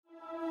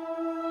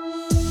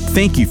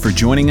Thank you for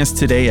joining us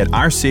today at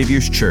Our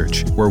Savior's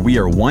Church, where we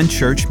are one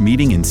church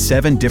meeting in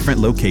 7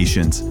 different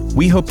locations.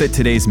 We hope that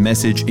today's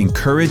message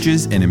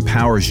encourages and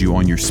empowers you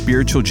on your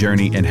spiritual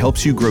journey and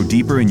helps you grow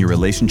deeper in your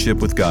relationship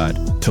with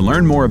God. To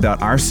learn more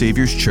about Our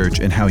Savior's Church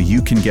and how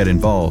you can get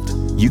involved,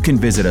 you can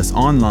visit us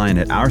online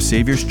at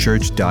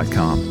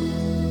oursaviourschurch.com.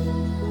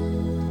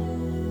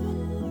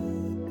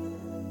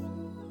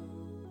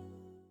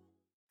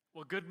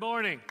 Well, good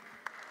morning.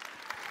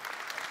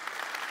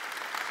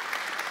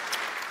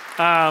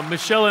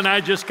 Michelle and I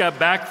just got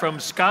back from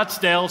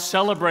Scottsdale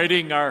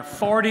celebrating our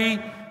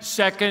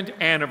 42nd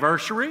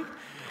anniversary.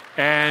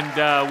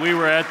 And we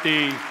were at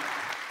the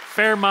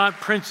Fairmont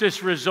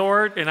Princess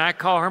Resort, and I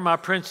call her my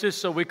princess,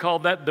 so we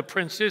called that the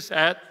Princess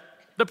at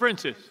the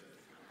Princess.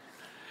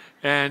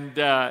 And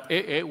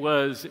it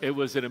was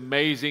an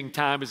amazing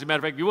time. As a matter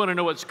of fact, you want to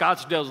know what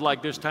Scottsdale's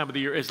like this time of the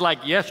year? It's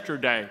like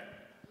yesterday,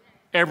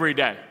 every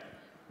day.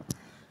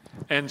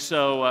 And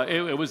so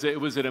it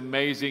was an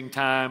amazing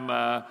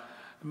time.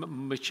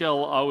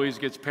 Michelle always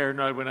gets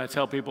paranoid when I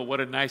tell people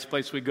what a nice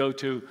place we go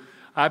to.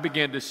 I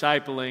began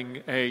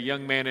discipling a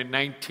young man in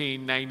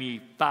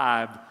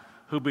 1995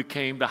 who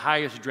became the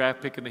highest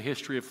draft pick in the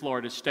history of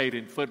Florida State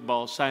in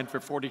football, signed for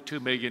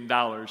 $42 million.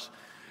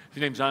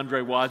 His name's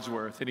Andre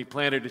Wadsworth, and he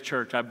planted a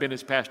church. I've been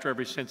his pastor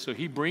ever since. So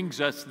he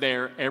brings us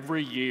there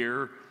every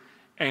year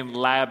and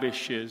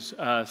lavishes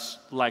us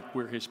like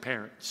we're his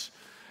parents.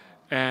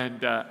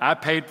 And I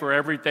paid for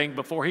everything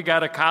before he got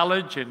to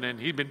college, and then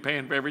he'd been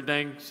paying for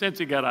everything since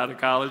he got out of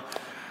college.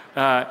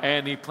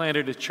 And he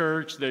planted a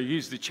church.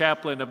 He's the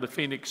chaplain of the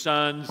Phoenix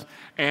Suns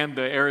and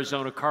the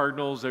Arizona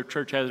Cardinals. Their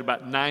church has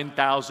about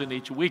 9,000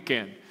 each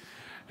weekend.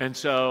 And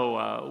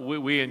so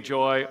we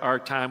enjoy our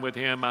time with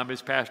him. I'm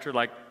his pastor,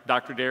 like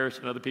Dr. Darris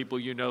and other people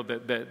you know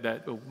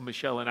that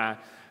Michelle and I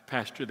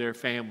pastor their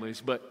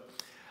families. But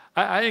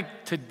I think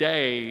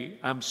today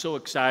I'm so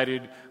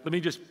excited. Let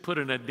me just put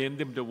an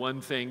addendum to one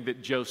thing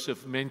that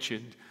Joseph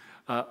mentioned,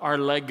 our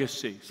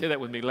legacy. Say that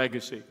with me,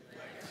 legacy.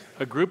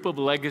 A group of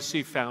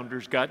legacy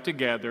founders got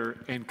together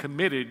and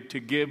committed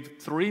to give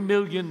 $3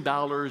 million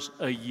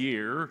a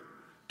year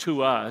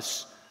to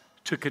us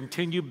to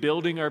continue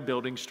building our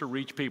buildings to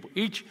reach people.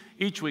 Each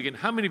weekend,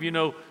 how many of you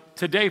know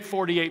today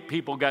 48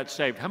 people got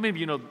saved? How many of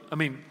you know,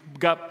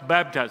 got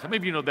baptized? How many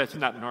of you know that's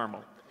not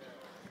normal?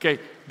 Okay,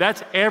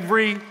 that's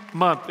every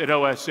month at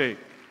OSC.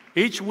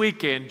 Each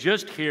weekend,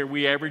 just here,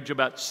 we average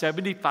about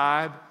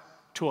 75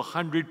 to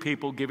 100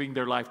 people giving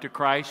their life to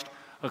Christ.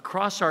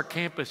 Across our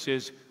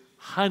campuses,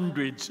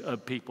 hundreds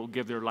of people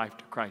give their life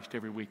to Christ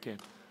every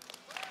weekend.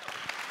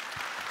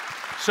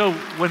 So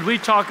when we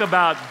talk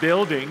about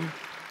building,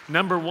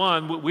 number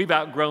one, we've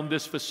outgrown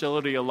this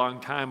facility a long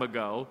time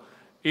ago.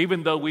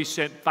 Even though we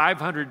sent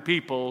 500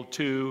 people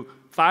to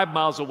 5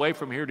 miles away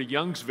from here to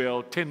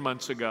Youngsville 10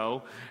 months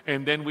ago,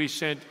 and then we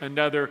sent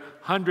another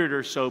 100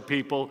 or so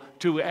people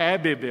to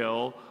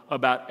Abbeville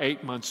about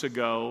 8 months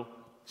ago.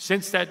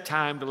 Since that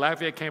time, the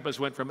Lafayette campus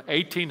went from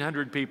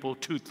 1,800 people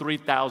to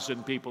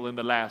 3,000 people in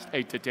the last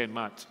 8 to 10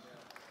 months.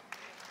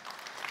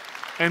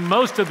 And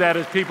most of that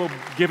is people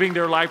giving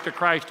their life to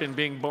Christ and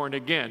being born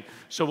again.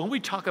 So when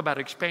we talk about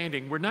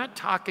expanding, we're not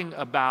talking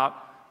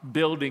about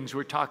buildings,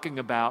 we're talking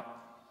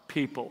about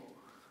people.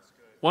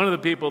 One of the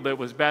people that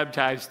was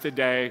baptized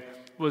today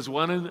was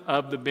one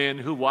of the men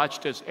who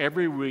watched us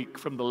every week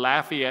from the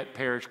Lafayette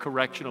Parish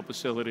Correctional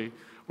Facility.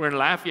 We're in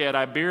Lafayette,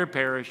 Iberia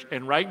Parish,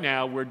 and right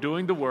now we're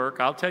doing the work.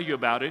 I'll tell you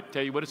about it,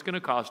 tell you what it's going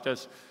to cost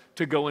us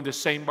to go into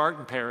St.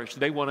 Martin Parish.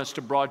 They want us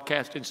to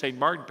broadcast in St.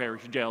 Martin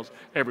Parish jails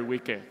every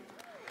weekend.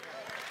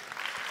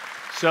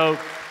 So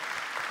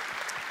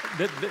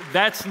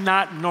that's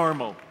not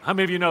normal. How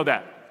many of you know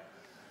that?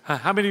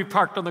 How many of you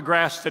parked on the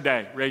grass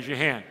today? Raise your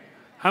hand.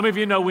 How many of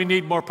you know we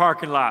need more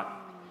parking lot?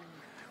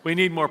 We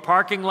need more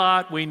parking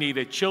lot. We need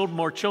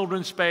more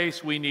children's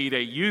space. We need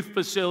a youth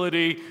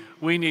facility.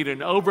 We need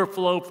an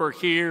overflow for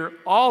here.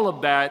 All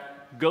of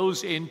that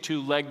goes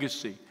into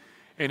legacy.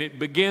 And it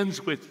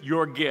begins with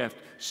your gift.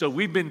 So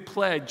we've been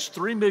pledged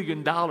 $3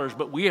 million,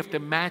 but we have to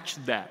match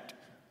that.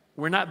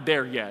 We're not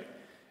there yet.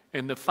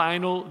 And the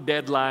final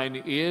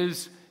deadline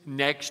is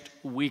next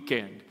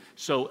weekend.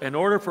 So in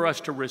order for us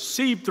to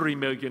receive $3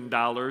 million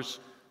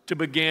to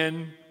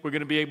begin, we're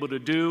going to be able to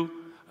do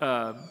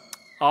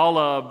all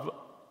of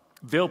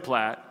Ville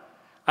Platte.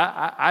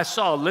 I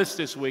saw a list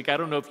this week. I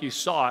don't know if you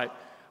saw it,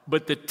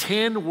 but the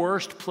 10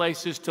 worst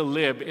places to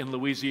live in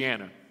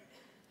Louisiana.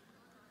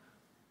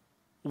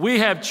 We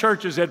have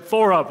churches at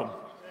 4 of them.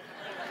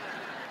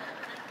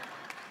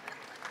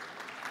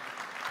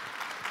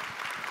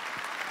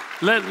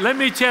 Let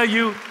me tell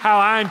you how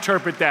I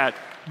interpret that.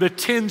 The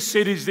 10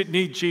 cities that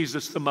need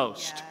Jesus the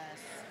most.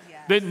 Yes.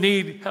 That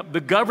need,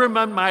 the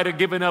government might have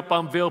given up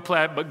on Ville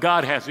Platte, but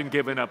God hasn't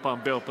given up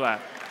on Ville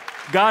Platte.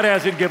 God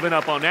hasn't given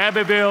up on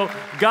Abbeville.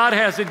 God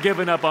hasn't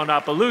given up on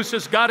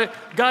Opelousas. God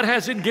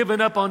hasn't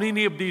given up on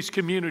any of these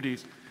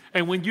communities.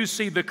 And when you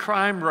see the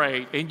crime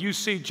rate and you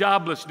see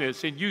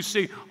joblessness and you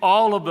see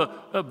all of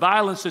the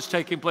violence that's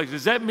taking place,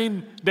 does that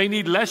mean they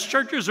need less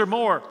churches or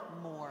more?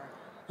 More.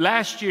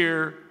 Last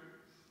year,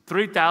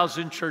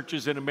 3,000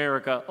 churches in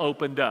America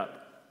opened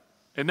up.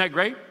 Isn't that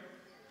great?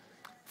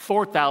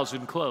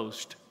 4,000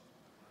 closed.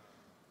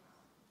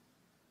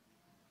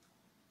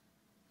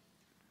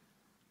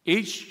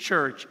 Each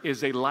church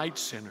is a light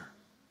center.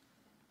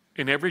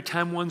 And every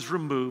time one's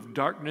removed,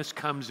 darkness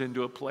comes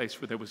into a place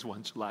where there was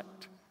once light.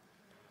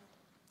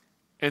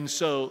 And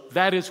so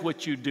that is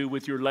what you do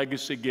with your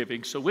legacy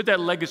giving. So with that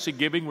legacy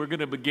giving, we're going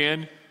to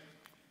begin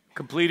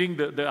completing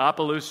the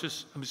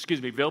Opelousas,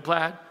 Ville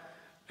Platte,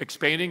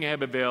 expanding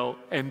Abbeville,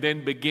 and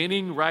then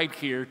beginning right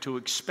here to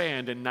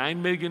expand a $9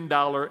 million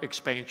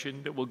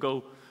expansion that will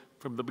go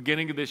from the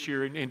beginning of this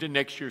year into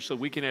next year so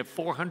we can have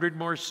 400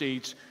 more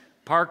seats,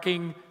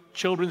 parking,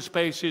 children's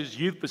spaces,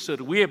 youth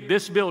facility. We have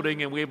this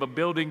building, and we have a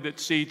building that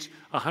seats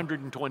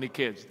 120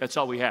 kids. That's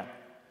all we have.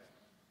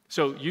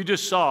 So you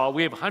just saw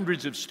we have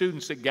hundreds of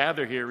students that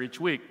gather here each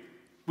week.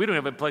 We don't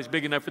have a place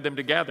big enough for them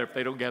to gather if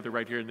they don't gather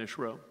right here in this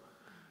room.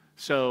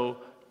 So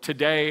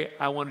today,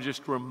 I want to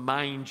just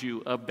remind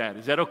you of that.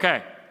 Is that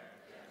okay?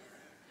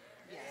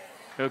 Yes.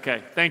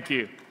 Okay, thank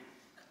you.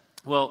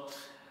 Well,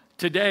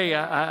 today,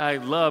 I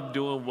love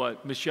doing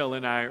what Michelle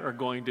and I are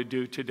going to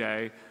do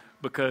today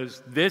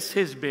because this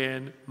has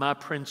been my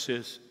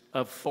princess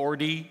of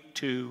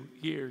 42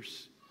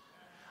 years.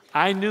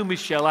 I knew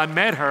Michelle. I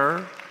met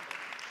her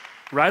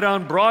right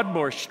on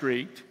Broadmoor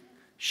Street.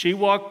 She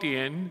walked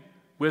in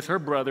with her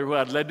brother who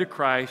I'd led to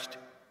Christ.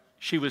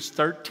 She was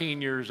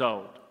 13 years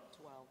old.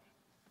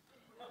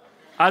 12.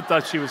 I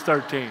thought she was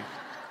 13.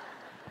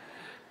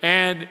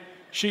 And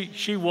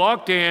she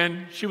walked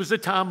in. She was a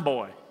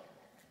tomboy.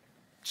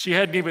 She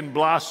hadn't even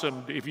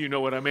blossomed, if you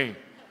know what I mean.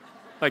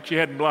 Like she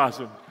hadn't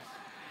blossomed.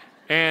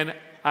 And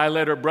I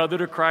led her brother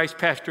to Christ,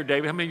 Pastor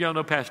David. How many of y'all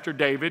know Pastor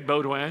David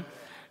Baudouin?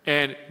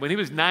 And when he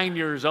was 9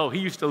 years old, he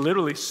used to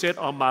literally sit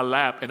on my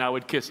lap and I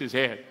would kiss his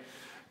head.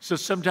 So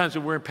sometimes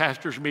when we're in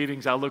pastors'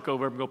 meetings, I'll look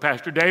over and go,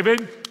 Pastor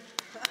David?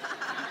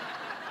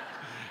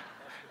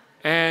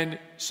 And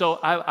so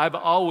I've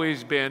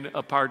always been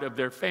a part of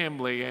their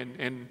family,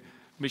 and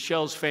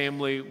Michelle's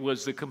family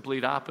was the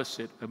complete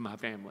opposite of my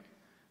family.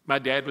 My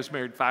dad was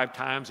married 5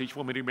 times. Each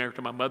woman he married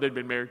to my mother had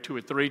been married 2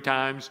 or 3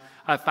 times.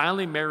 I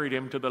finally married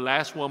him to the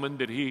last woman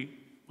that he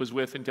was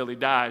with until he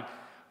died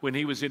when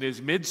he was in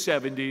his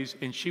mid-70s,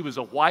 and she was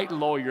a white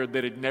lawyer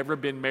that had never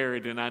been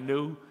married, and I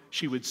knew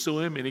she would sue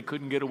him and he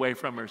couldn't get away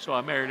from her, so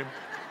I married him.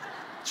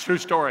 It's a true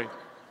story.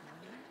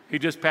 He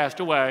just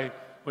passed away,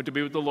 went to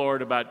be with the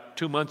Lord about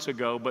 2 months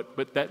ago,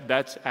 but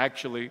that's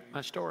actually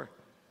my story.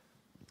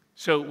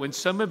 So when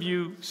some of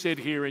you sit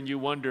here and you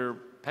wonder,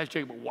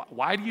 Pastor Jacob,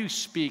 why do you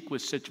speak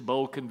with such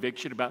bold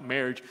conviction about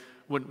marriage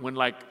when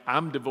like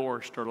I'm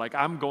divorced or like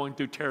I'm going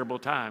through terrible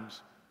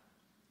times?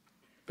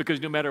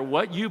 Because no matter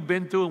what you've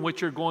been through and what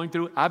you're going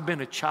through, I've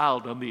been a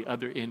child on the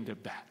other end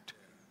of that.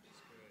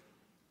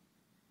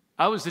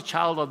 I was the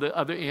child on the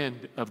other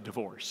end of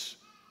divorce.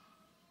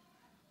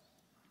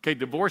 Okay,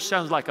 divorce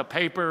sounds like a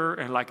paper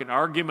and like an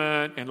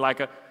argument and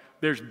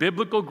there's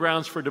biblical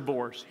grounds for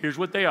divorce. Here's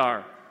what they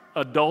are: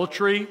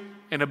 adultery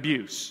and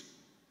abuse.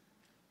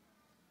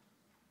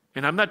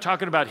 And I'm not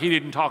talking about he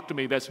didn't talk to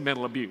me, that's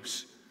mental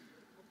abuse.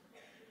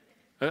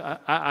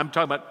 I'm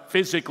talking about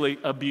physically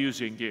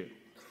abusing you.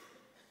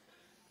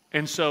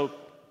 And so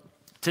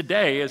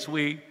today, as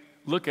we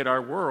look at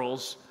our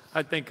worlds,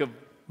 I think of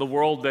the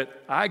world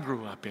that I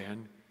grew up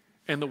in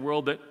and the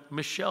world that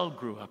Michelle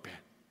grew up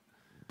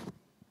in.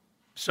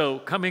 So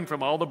coming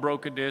from all the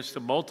brokenness, the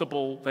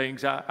multiple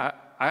things,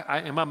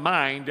 I in my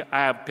mind, I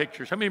have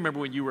pictures. How many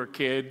remember when you were a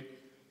kid?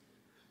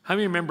 How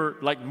many remember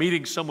like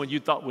meeting someone you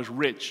thought was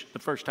rich the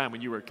first time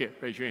when you were a kid?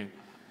 Raise your hand.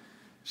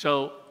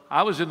 So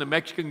I was in the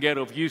Mexican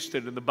ghetto of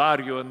Houston in the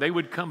barrio, and they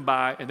would come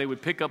by and they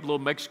would pick up little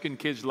Mexican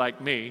kids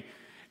like me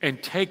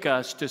and take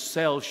us to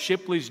sell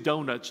Shipley's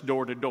Donuts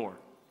door to door.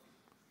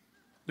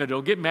 Now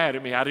don't get mad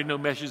at me. I didn't know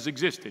meshes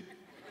existed.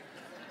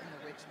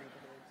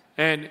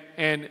 And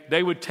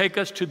they would take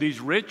us to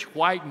these rich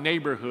white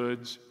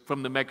neighborhoods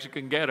from the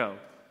Mexican ghetto.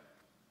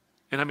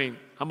 And I mean,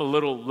 I'm a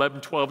little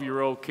 11,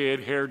 12-year-old kid,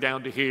 hair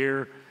down to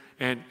here,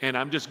 and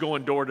I'm just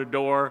going door to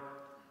door.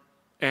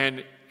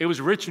 And it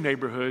was rich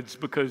neighborhoods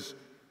because,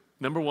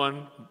 number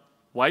one,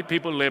 white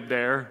people lived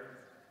there,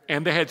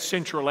 and they had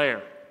central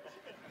air.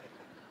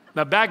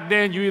 Now, back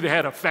then, you either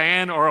had a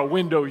fan or a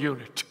window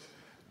unit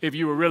if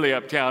you were really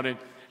uptown.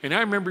 And I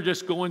remember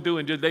just going through,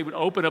 and they would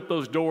open up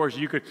those doors.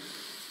 You could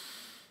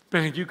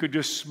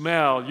just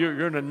smell.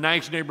 You're in a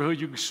nice neighborhood.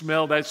 You can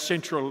smell that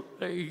central,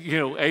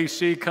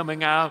 AC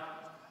coming out.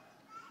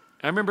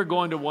 I remember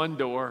going to one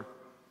door,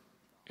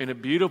 and a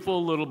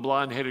beautiful little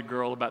blonde-headed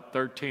girl, about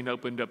 13,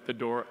 opened up the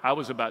door. I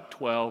was about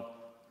 12.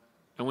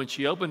 And when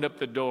she opened up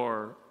the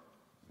door,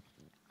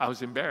 I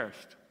was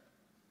embarrassed.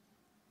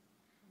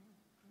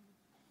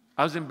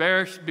 I was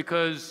embarrassed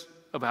because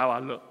of how I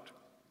looked.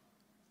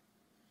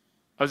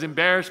 I was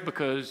embarrassed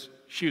because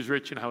she was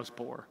rich and I was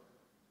poor.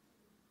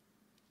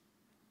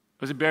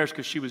 I was embarrassed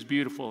because she was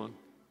beautiful, and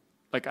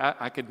like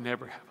I could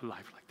never have a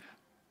life like that.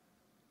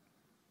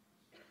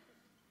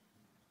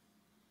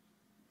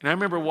 And I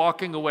remember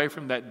walking away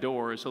from that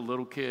door as a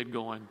little kid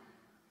going,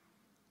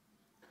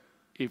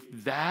 if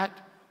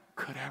that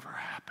could ever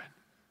happen.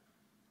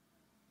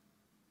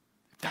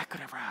 If that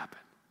could ever happen.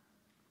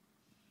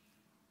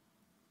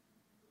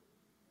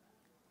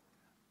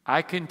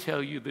 I can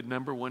tell you the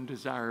number one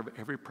desire of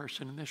every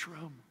person in this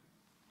room: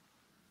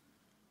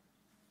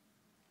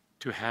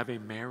 to have a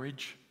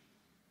marriage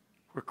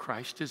where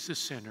Christ is the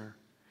center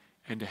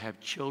and to have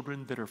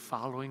children that are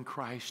following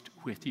Christ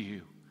with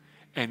you,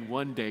 and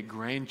one day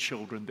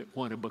grandchildren that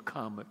want to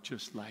become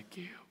just like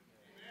you.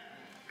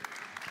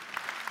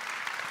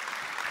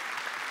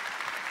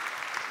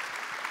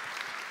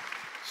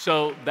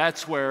 So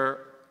that's where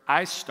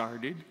I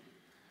started.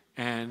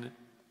 And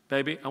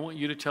baby, I want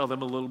you to tell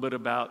them a little bit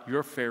about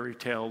your fairy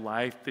tale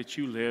life that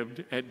you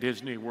lived at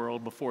Disney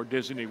World before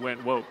Disney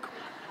went woke.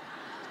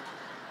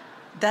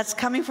 That's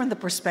coming from the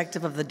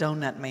perspective of the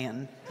donut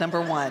man,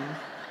 number one.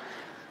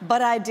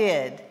 But I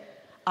did.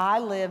 I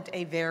lived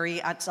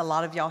a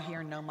lot of y'all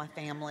here know my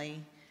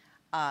family,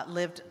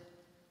 lived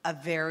a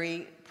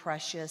very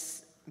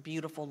precious,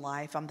 beautiful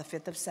life. I'm the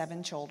fifth of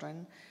 7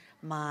 children.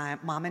 My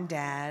mom and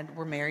dad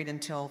were married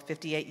until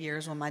 58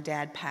 years when my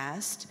dad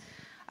passed.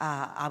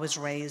 I was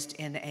raised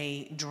in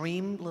a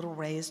dream little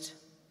raised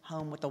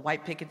home with a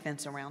white picket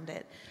fence around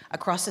it.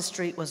 Across the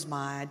street was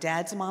my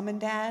dad's mom and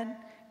dad,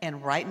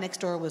 and right next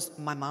door was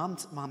my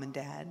mom's mom and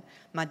dad.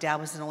 My dad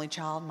was an only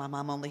child. My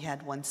mom only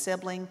had one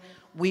sibling.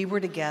 We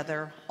were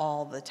together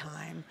all the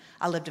time.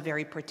 I lived a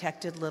very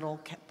protected little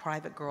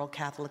private girl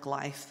Catholic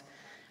life.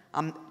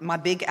 My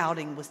big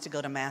outing was to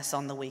go to Mass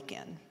on the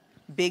weekend.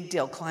 Big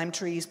deal. Climb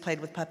trees, played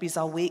with puppies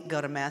all week,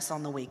 go to Mass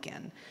on the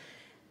weekend.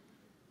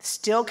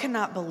 Still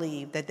cannot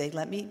believe that they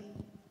let me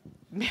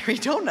marry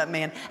Donut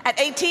Man at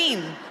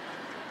 18.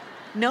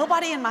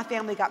 Nobody in my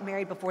family got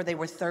married before they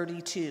were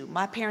 32.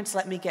 My parents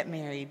let me get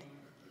married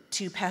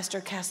to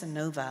Pastor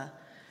Casanova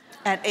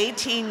at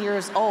 18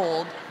 years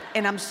old,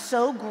 and I'm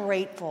so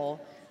grateful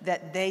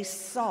that they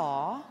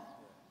saw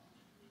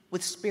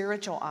with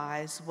spiritual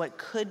eyes what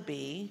could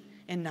be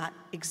and not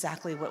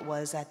exactly what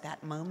was at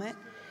that moment.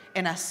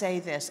 And I say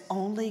this,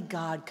 only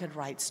God could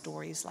write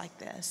stories like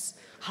this.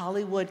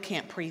 Hollywood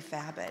can't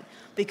prefab it,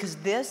 because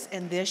this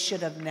and this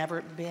should have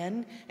never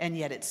been, and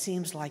yet it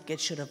seems like it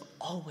should have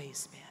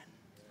always been.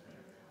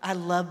 I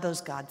love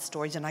those God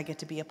stories, and I get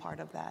to be a part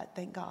of that.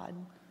 Thank God.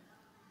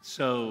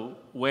 So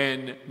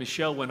when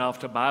Michelle went off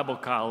to Bible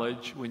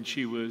college,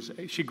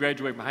 she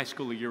graduated from high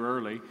school a year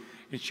early,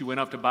 and she went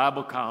off to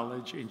Bible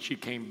college, and she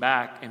came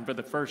back, and for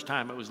the first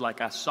time, it was like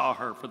I saw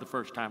her for the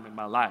first time in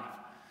my life.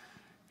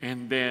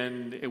 And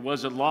then it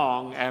wasn't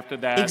long after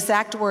that.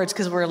 Exact words,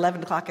 because we're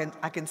 11 o'clock, and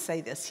I can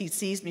say this. He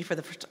sees me for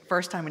the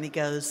first time, and he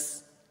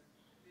goes,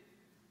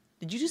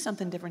 "Did you do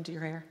something different to your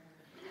hair?"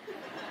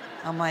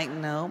 I'm like,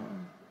 "No."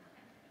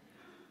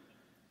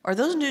 "Are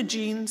those new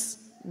jeans?"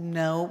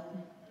 "No."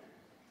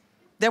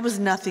 There was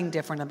nothing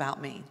different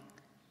about me.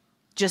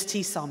 Just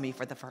he saw me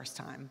for the first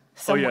time.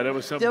 So, there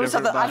was something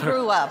different about I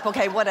grew up.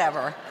 Okay,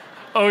 whatever.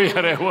 Oh,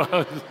 yeah, there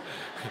was.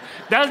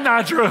 That's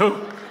not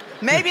true.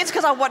 Maybe it's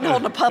because I wasn't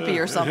holding a puppy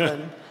or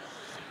something.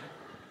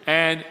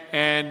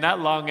 And not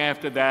long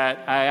after that,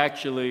 I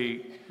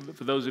actually,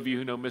 for those of you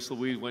who know, Miss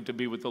Louise went to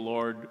be with the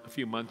Lord a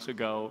few months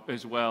ago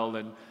as well,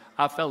 and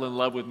I fell in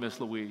love with Miss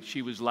Louise.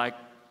 She was like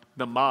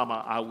the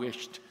mama I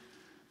wished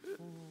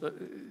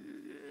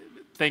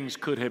things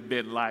could have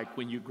been like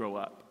when you grow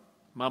up.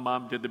 My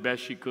mom did the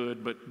best she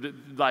could, but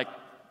like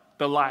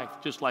the life,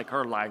 just like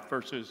her life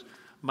versus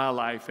my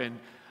life. And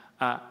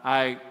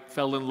I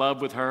fell in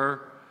love with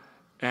her.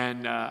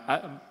 And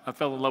I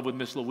fell in love with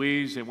Miss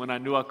Louise, and when I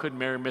knew I couldn't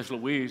marry Miss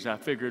Louise, I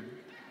figured,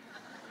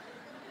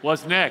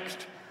 what's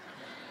next?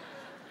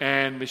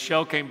 And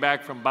Michelle came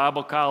back from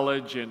Bible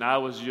college, and I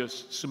was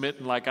just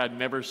smitten like I'd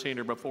never seen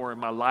her before in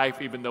my life,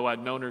 even though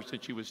I'd known her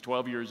since she was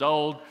 12 years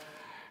old.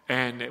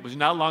 And it was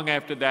not long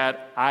after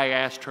that, I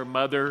asked her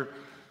mother.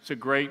 It's a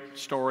great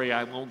story.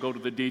 I won't go to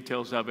the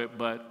details of it,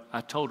 but I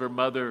told her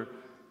mother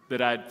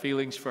that I had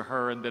feelings for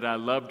her and that I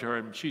loved her.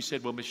 And she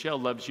said, "Well, Michelle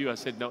loves you." I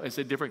said, "No, it's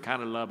a different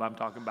kind of love I'm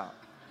talking about."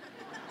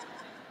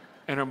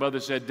 And her mother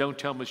said, "Don't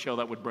tell Michelle,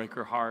 that would break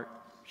her heart.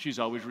 She's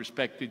always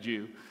respected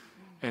you."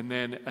 And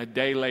then a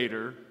day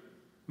later,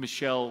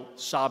 Michelle,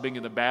 sobbing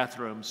in the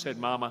bathroom, said,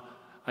 "Mama,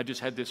 I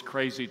just had this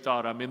crazy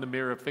thought. I'm in the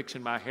mirror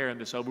fixing my hair,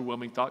 and this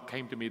overwhelming thought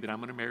came to me that I'm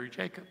going to marry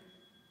Jacob."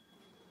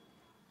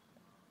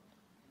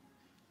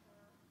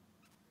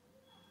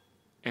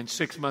 And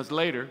 6 months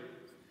later,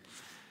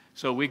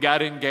 so we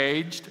got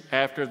engaged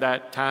after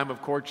that time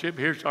of courtship.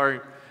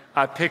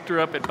 I picked her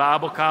up at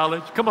Bible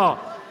college. Come on.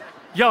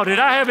 Yo, did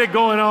I have it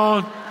going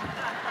on?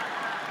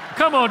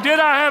 Come on, did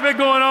I have it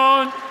going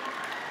on?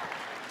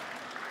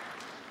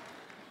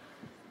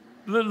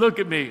 Look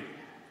at me.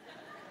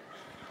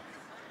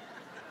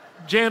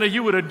 Jana,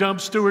 you would have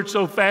dumped Stuart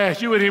so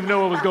fast, you wouldn't even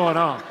know what was going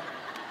on.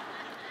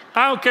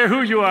 I don't care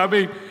who you are. I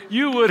mean,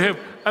 you would have,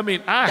 I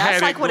mean, I had it going.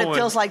 That's like what it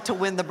feels like to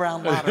win the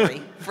Brown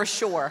lottery, for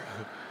sure.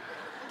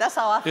 That's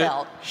how I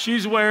felt.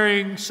 She's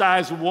wearing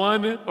size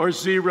 1 or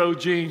 0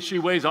 jeans. She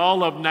weighs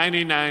all of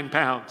 99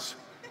 pounds.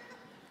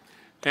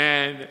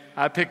 And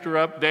I picked her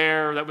up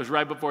there. That was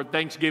right before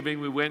Thanksgiving.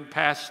 We went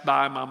past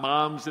by my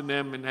mom's and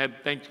them and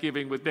had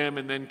Thanksgiving with them,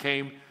 and then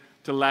came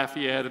to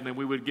Lafayette, and then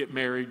we would get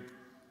married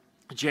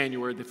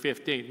January the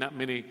 15th, not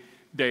many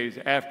days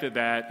after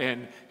that.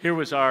 And here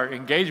was our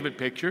engagement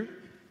picture.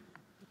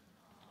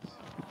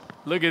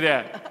 Look at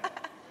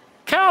that.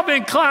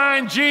 Calvin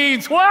Klein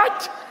jeans.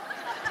 What?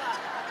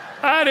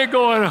 I didn't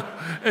go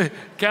on.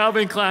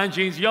 Calvin Klein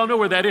jeans. Y'all know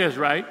where that is,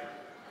 right?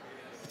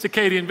 It's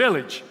Acadian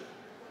Village.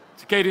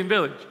 It's Acadian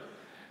Village.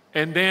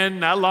 And then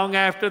not long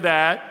after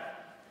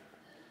that,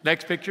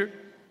 next picture.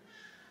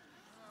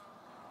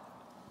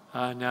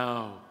 I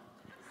know.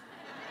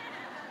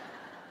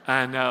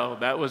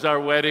 That was our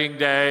wedding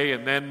day,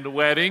 and then the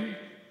wedding.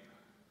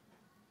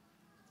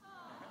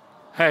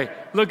 Hey,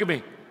 look at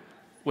me.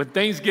 When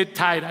things get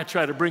tight, I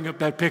try to bring up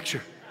that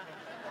picture.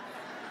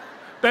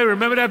 Baby,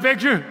 remember that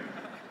picture?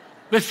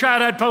 Let's try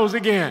that pose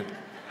again.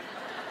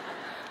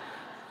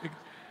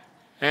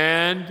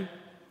 And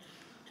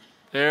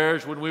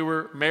there's when we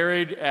were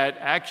married at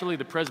actually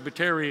the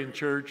Presbyterian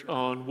Church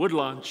on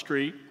Woodlawn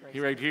Street,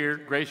 right here,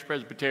 Grace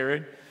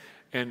Presbyterian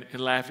in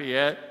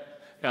Lafayette.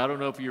 I don't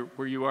know if you're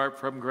where you are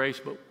from, Grace,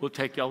 but we'll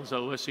take y'all to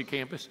OSC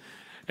campus.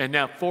 And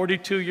now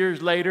 42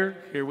 years later,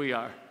 here we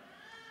are.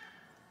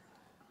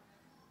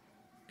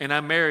 And I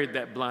married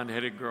that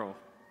blonde-headed girl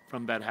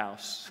from that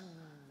house.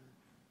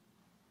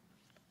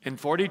 And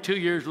 42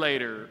 years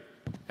later,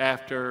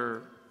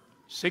 after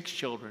 6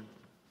 children,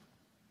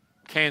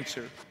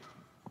 cancer,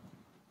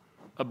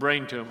 a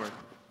brain tumor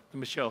that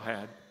Michelle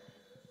had,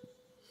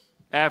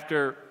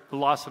 after the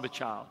loss of a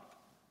child,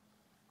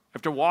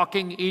 after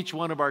walking each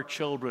one of our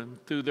children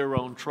through their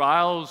own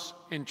trials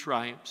and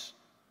triumphs,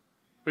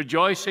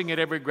 rejoicing at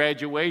every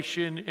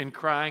graduation and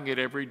crying at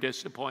every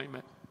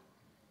disappointment.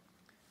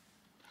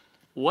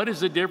 What is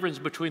the difference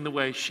between the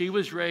way she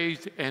was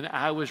raised and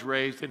I was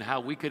raised and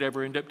how we could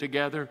ever end up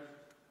together?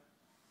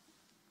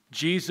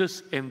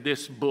 Jesus and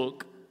this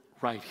book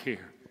right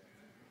here.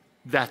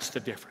 That's the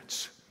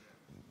difference.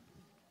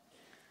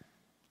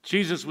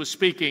 Jesus was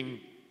speaking,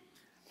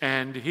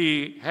 and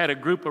he had a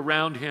group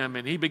around him,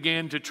 and he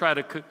began to try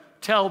to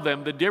tell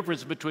them the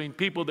difference between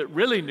people that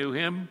really knew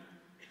him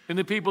and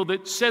the people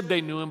that said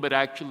they knew him but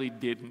actually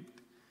didn't.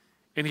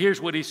 And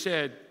here's what he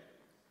said.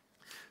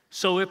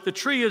 So if the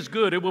tree is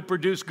good, it will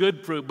produce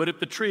good fruit, but if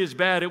the tree is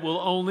bad, it will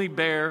only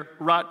bear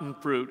rotten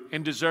fruit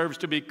and deserves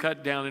to be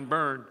cut down and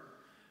burned.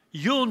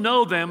 You'll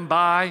know them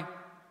by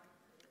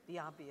the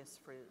obvious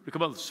fruit.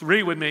 Come on,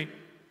 read with me.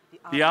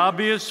 The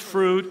obvious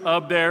fruit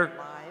of their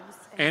Lives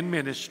and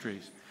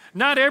ministries.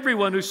 Not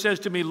everyone who says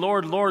to me,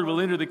 Lord, Lord,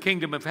 will enter the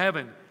kingdom of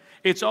heaven.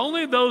 It's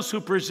only those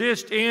who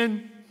persist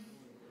in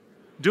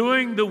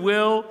doing the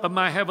will of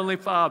my heavenly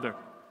Father.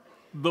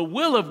 The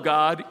will of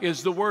God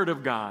is the word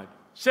of God.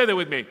 Say that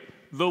with me.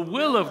 The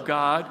will of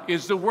God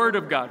is the word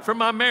of God. For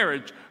my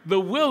marriage, the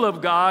will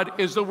of God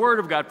is the word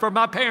of God. For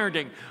my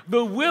parenting,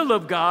 the will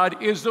of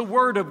God is the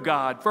word of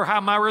God. For how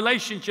my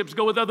relationships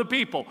go with other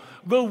people,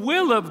 the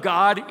will of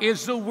God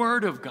is the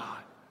word of God.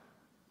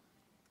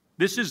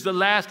 This is the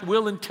last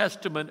will and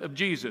testament of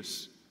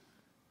Jesus.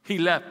 He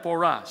left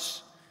for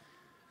us.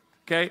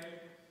 Okay?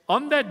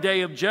 On that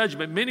day of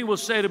judgment, many will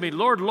say to me,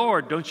 Lord,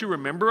 Lord, don't you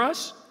remember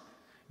us?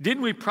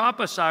 Didn't we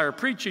prophesy or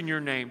preach in your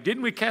name?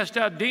 Didn't we cast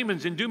out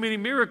demons and do many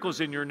miracles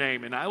in your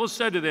name? And I will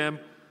say to them,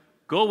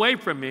 go away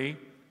from me,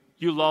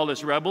 you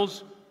lawless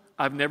rebels.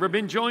 I've never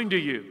been joined to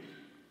you.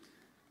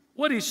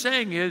 What he's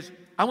saying is,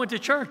 I went to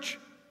church.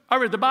 I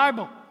read the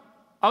Bible.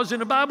 I was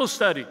in a Bible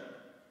study.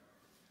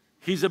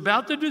 He's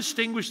about to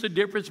distinguish the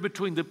difference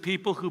between the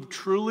people who've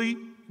truly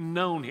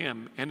known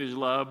him and his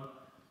love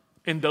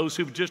and those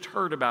who've just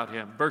heard about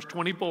him. Verse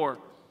 24.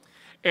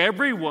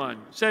 Everyone,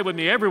 say it with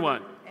me,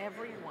 everyone.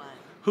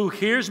 Who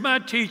hears my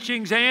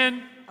teachings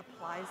and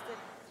applies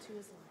it to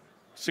his life.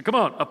 So come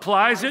on,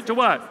 applies it to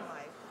what?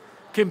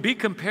 Can be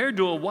compared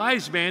to a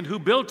wise man who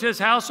built his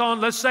house on,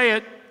 let's say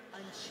it,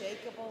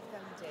 unshakable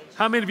foundation.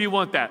 How many of you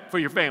want that for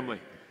your family?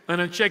 An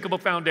unshakable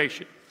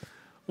foundation.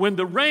 When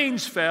the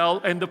rains fell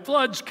and the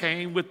floods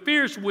came with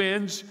fierce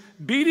winds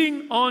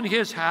beating on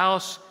his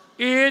house,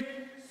 it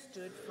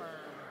stood firm.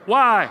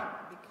 Why?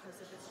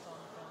 Because of its strong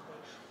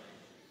foundation.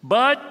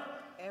 But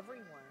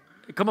Everyone.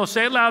 Come on,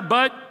 say it loud,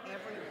 but Everyone.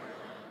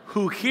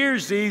 Who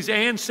hears these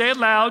and, say it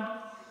loud,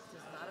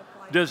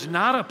 does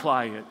not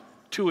apply it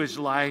to his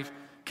life,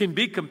 can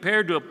be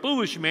compared to a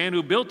foolish man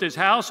who built his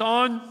house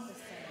on,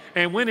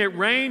 and when it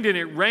rained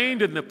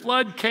and the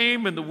flood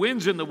came and the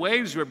winds and the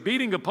waves were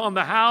beating upon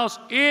the house,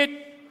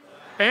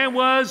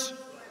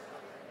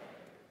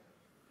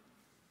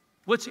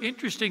 What's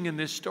interesting in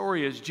this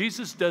story is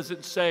Jesus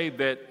doesn't say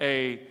that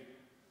a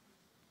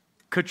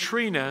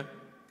Katrina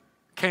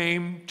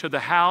came to the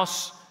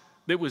house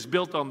that was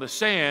built on the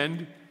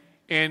sand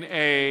and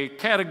a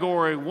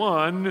Category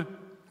 1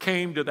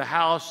 came to the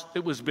house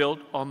that was built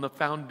on the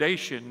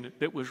foundation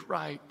that was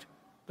right,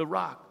 the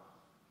rock.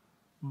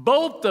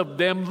 Both of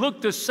them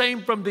looked the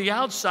same from the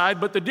outside,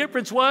 but the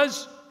difference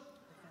was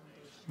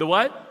the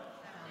what?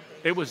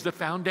 It was the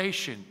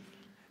foundation.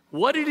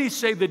 What did he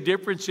say the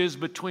difference is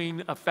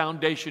between a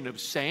foundation of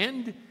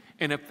sand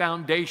and a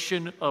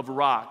foundation of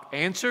rock?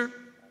 Answer: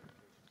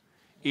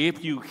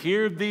 if you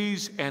hear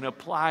these and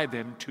apply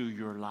them to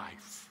your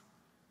life.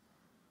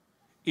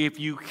 If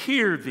you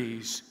hear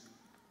these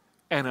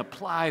and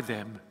apply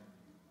them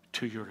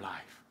to your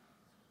life.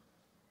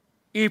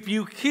 If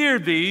you hear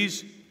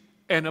these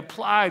and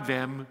apply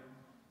them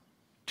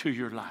to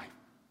your life.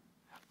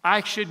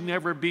 I should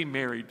never be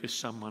married to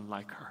someone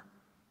like her.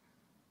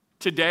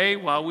 Today,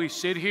 while we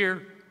sit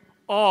here,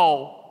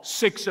 all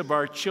 6 of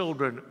our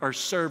children are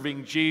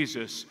serving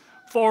Jesus.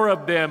 4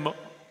 of them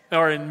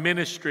are in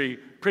ministry.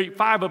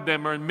 5 of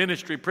them are in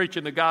ministry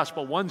preaching the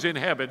gospel. 1's in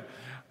heaven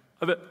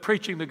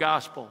preaching the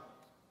gospel.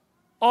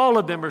 All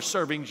of them are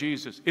serving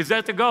Jesus. Is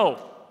that the goal?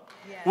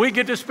 Yes. We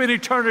get to spend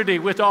eternity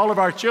with all of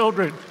our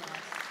children.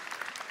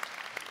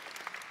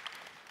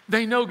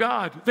 They know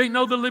God. They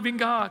know the living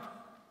God.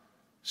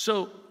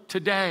 So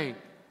today,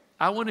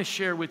 I want to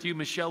share with you,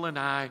 Michelle and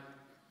I,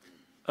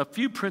 a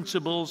few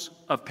principles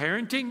of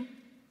parenting.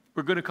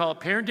 We're going to call it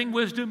parenting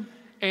wisdom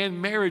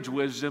and marriage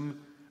wisdom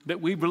that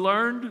we've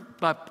learned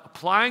by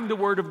applying the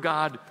Word of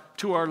God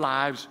to our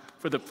lives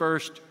for the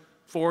first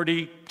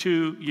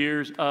 42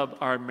 years of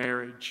our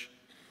marriage.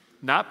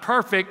 Not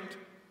perfect,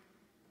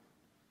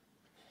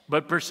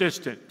 but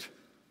persistent.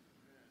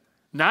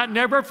 Not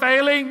never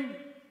failing,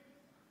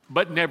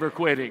 but never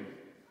quitting.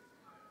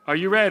 Are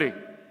you ready?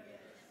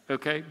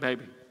 Okay,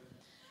 baby.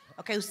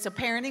 Okay, so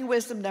parenting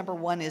wisdom number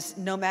 1 is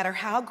no matter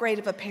how great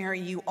of a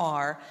parent you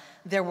are,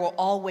 there will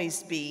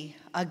always be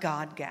a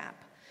God gap.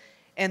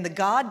 And the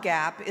God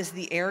gap is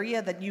the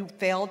area that you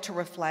failed to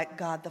reflect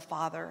God the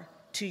Father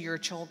to your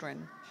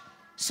children.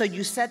 So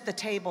you set the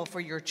table for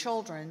your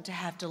children to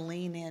have to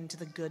lean into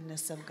the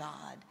goodness of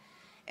God.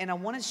 And I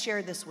want to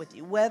share this with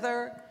you.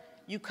 Whether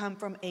you come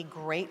from a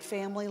great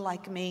family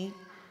like me,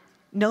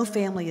 no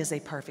family is a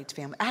perfect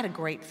family. I had a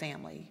great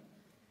family,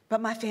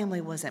 but my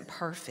family wasn't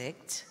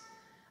perfect.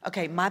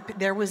 Okay,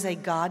 there was a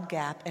God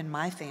gap in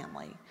my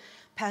family.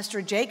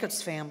 Pastor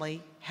Jacob's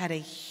family had a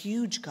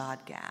huge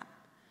God gap.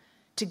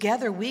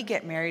 Together we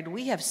get married,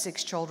 we have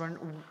 6 children,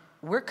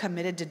 we're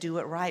committed to do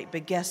it right,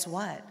 but guess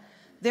what?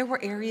 There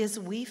were areas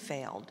we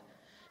failed.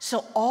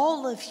 So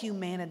all of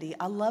humanity,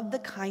 I love the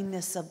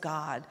kindness of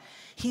God.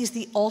 He's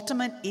the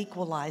ultimate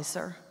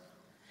equalizer.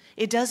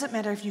 It doesn't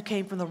matter if you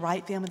came from the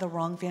right family, the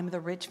wrong family, the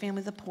rich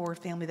family, the poor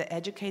family, the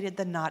educated,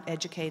 the not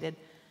educated.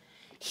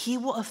 He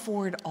will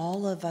afford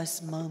all of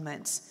us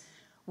moments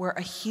where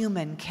a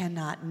human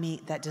cannot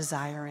meet that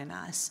desire in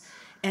us.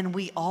 And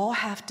we all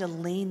have to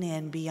lean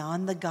in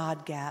beyond the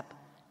God gap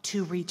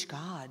to reach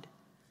God,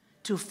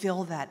 to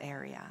fill that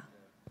area.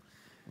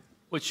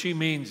 What she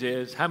means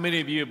is, how many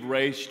of you have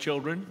raised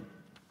children?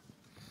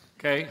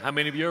 Okay, how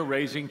many of you are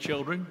raising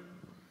children?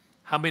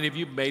 How many of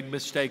you made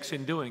mistakes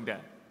in doing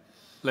that?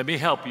 Let me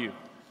help you.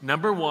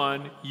 Number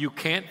 1, you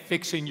can't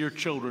fix in your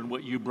children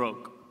what you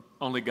broke.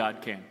 Only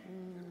God can.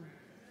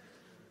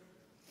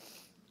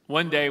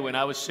 One day when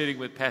I was sitting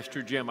with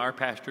Pastor Jim, our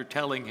pastor,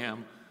 telling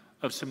him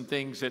of some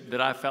things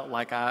that I felt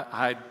like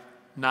I'd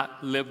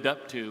not lived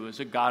up to as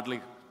a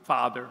godly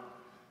father,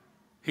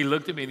 he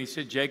looked at me and he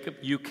said, Jacob,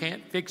 you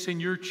can't fix in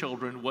your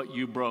children what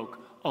you broke.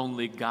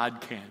 Only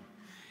God can.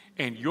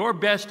 And your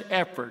best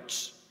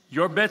efforts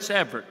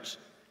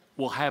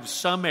will have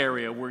some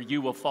area where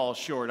you will fall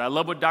short. I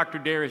love what Dr.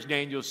 Darius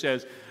Daniels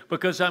says,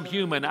 because I'm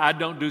human, I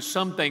don't do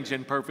some things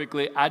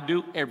imperfectly, I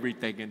do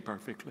everything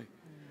imperfectly.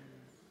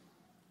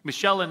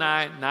 Michelle and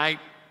I at night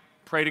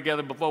pray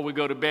together before we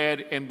go to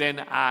bed, and then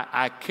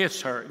I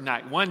kiss her at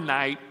night. One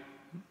night,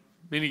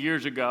 many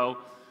years ago,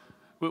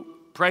 we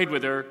prayed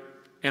with her,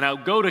 and I'll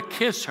go to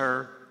kiss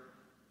her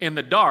in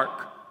the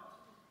dark,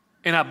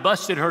 and I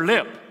busted her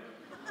lip.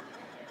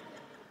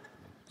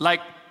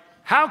 Like,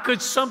 how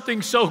could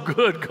something so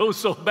good go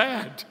so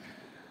bad?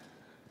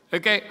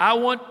 Okay, I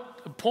want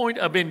a point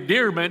of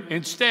endearment.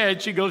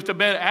 Instead, she goes to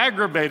bed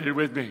aggravated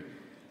with me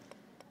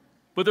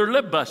with her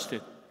lip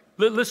busted.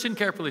 Listen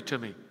carefully to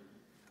me.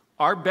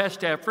 Our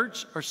best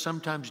efforts are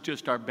sometimes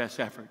just our best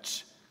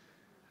efforts.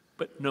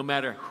 But no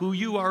matter who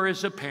you are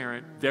as a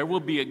parent, there will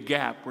be a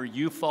gap where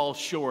you fall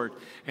short.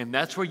 And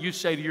that's where you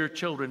say to your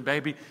children,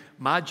 baby,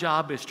 my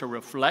job is to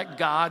reflect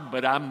God,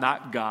 but I'm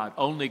not God.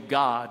 Only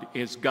God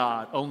is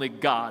God. Only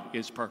God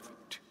is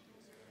perfect.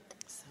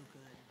 So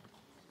good.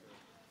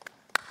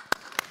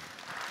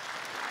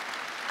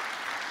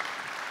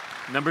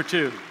 Number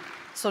 2.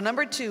 So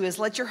number 2 is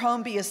let your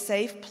home be a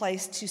safe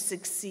place to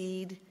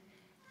succeed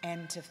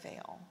and to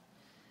fail.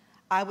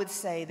 I would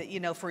say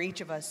that, for each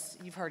of us,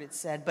 you've heard it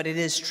said, but it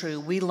is true.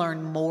 We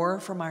learn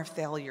more from our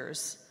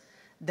failures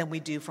than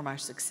we do from our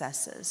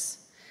successes.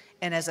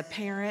 And as a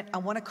parent, I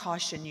want to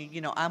caution you,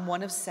 I'm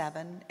one of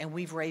 7 and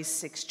we've raised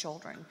 6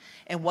 children.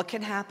 And what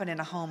can happen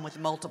in a home with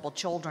multiple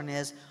children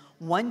is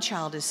one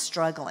child is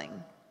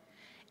struggling.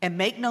 And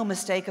make no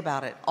mistake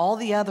about it, all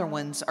the other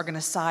ones are going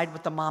to side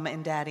with the mama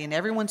and daddy, and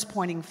everyone's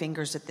pointing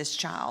fingers at this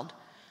child.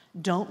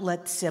 Don't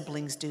let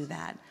siblings do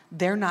that.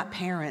 They're not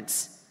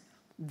parents.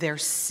 They're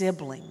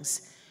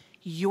siblings.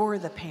 You're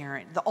the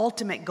parent. The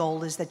ultimate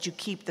goal is that you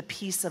keep the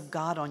peace of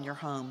God on your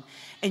home,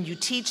 and you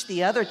teach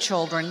the other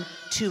children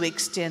to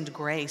extend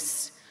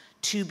grace,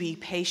 to be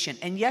patient.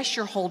 And yes,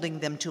 you're holding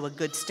them to a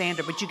good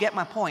standard, but you get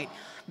my point.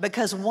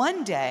 Because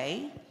one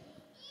day,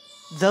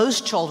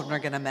 those children are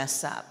going to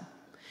mess up.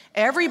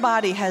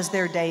 Everybody has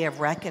their day of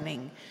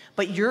reckoning,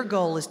 but your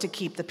goal is to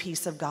keep the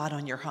peace of God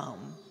on your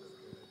home.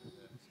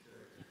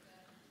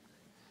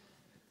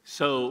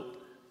 So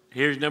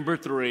here's number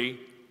 3.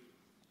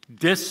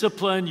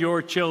 Discipline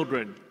your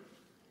children.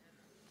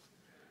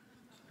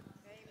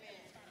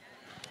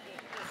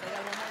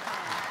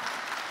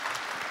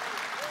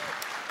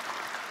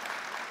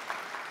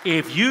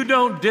 If you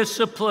don't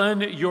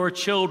discipline your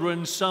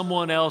children,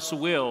 someone else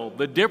will.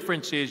 The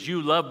difference is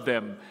you love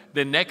them.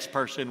 The next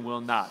person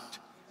will not.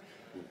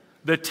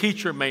 The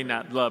teacher may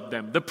not love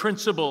them. The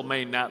principal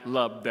may not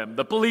love them.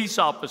 The police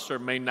officer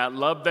may not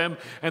love them.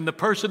 And the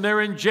person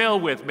they're in jail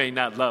with may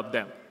not love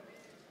them.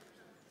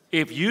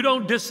 If you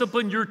don't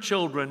discipline your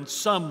children,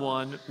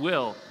 someone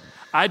will.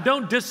 I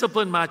don't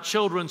discipline my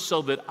children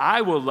so that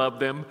I will love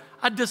them.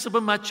 I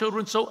discipline my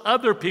children so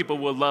other people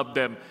will love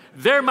them.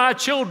 They're my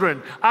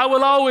children. I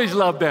will always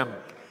love them.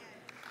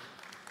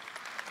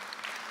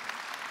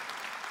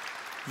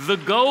 The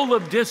goal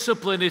of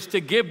discipline is to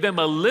give them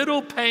a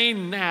little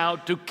pain now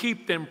to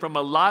keep them from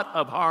a lot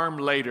of harm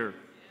later.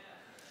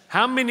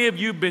 How many of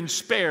you have been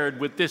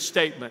spared with this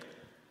statement?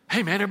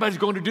 Hey man, everybody's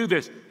going to do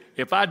this.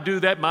 If I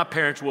do that, my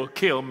parents will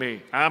kill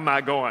me. I'm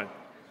not going.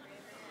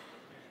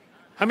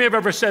 How many have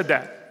ever said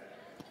that?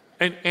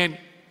 And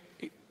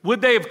would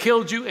they have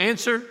killed you?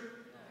 Answer,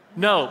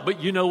 no. But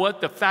you know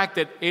what? The fact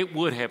that it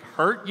would have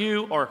hurt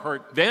you or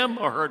hurt them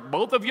or hurt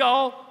both of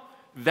y'all,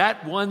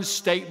 that one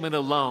statement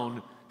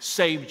alone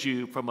saved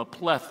you from a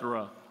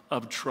plethora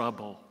of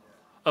trouble.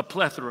 A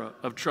plethora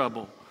of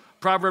trouble.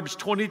 Proverbs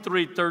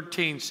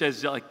 23:13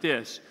 says like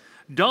this: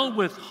 don't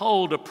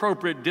withhold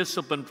appropriate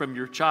discipline from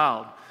your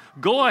child.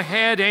 Go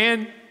ahead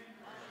and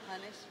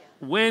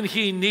when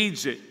he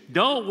needs it.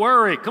 Don't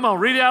worry. Come on,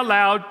 read it out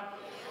loud.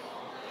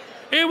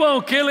 It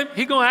won't kill him.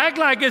 He's going to act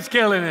like it's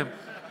killing him.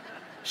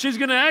 She's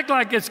going to act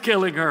like it's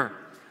killing her.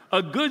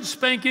 A good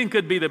spanking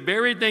could be the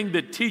very thing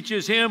that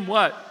teaches him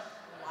what?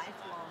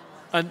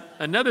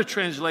 Another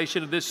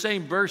translation of this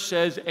same verse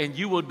says, and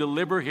you will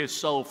deliver his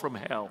soul from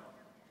hell.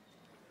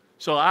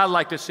 So I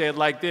like to say it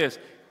like this: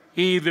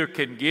 he either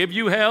can give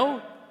you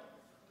hell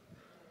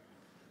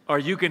or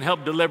you can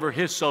help deliver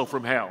his soul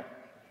from hell.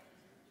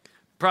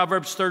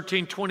 Proverbs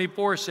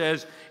 13:24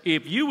 says,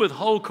 if you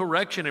withhold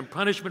correction and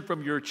punishment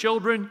from your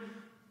children,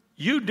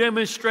 you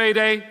demonstrate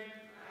a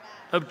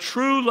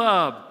true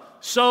love.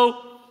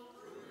 So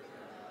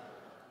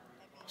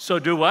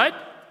do what?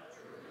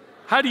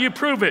 How do you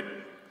prove it?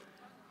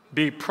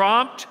 Be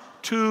prompt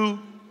to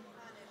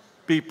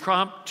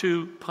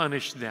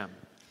punish them.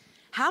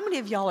 How many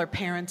of y'all are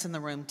parents in the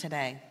room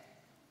today?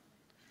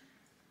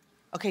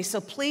 Okay,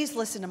 so please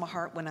listen to my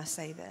heart when I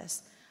say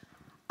this.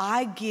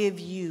 I give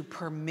you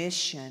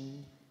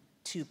permission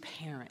to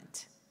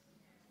parent.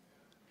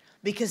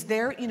 Because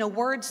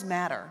words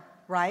matter,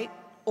 right?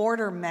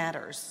 Order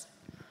matters.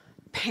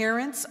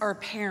 Parents are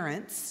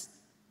parents,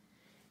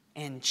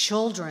 and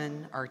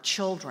children are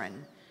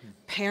children.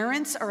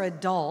 Parents are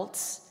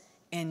adults,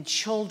 and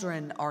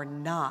children are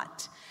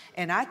not.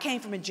 And I came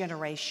from a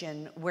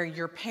generation where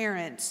your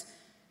parents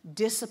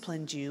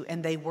disciplined you,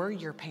 and they were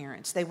your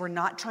parents. They were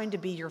not trying to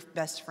be your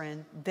best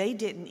friend. They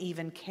didn't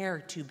even care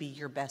to be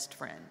your best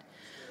friend.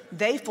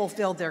 They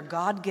fulfilled their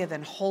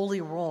God-given holy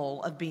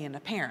role of being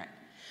a parent.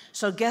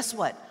 So guess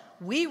what?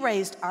 We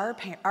raised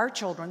our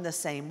children the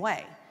same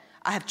way.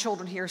 I have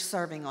children here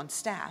serving on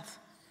staff.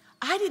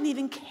 I didn't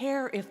even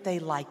care if they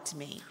liked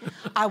me.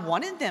 I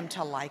wanted them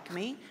to like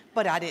me,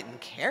 but I didn't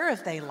care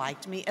if they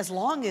liked me as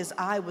long as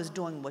I was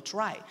doing what's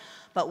right.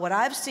 But what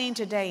I've seen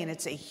today, and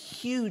it's a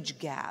huge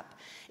gap,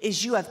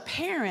 is you have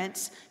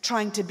parents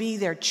trying to be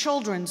their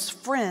children's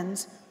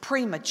friends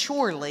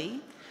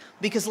prematurely.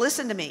 Because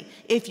listen to me,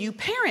 if you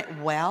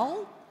parent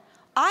well,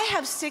 I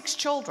have 6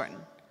 children.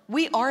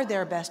 We are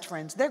their best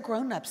friends. They're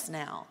grown-ups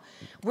now.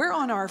 We're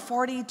on our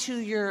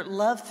 42-year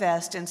love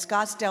fest in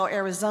Scottsdale,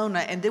 Arizona,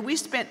 and then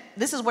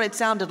this is what it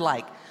sounded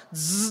like.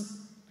 Zzz,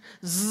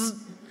 zzz,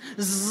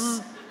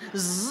 zzz,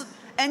 zzz.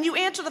 And you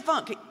answer the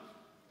phone.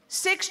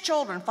 6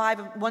 children, 5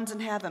 in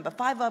heaven, but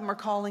 5 of them are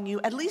calling you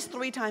at least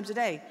 3 times a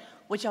day.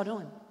 What y'all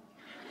doing?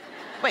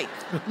 Wait,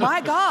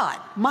 my God.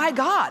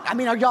 I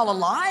mean, are y'all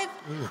alive?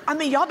 I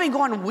mean, y'all been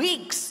going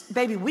weeks.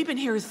 Baby, we've been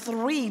here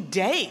 3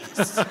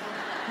 days.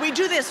 We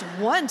do this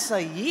once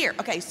a year.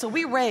 Okay, so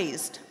we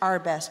raised our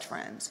best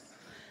friends.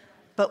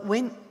 But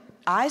when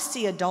I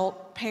see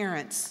adult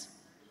parents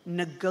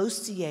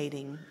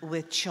negotiating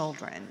with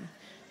children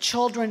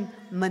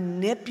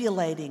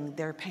manipulating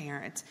their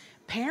parents,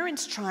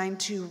 parents trying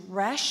to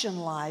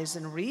rationalize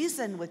and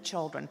reason with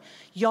children,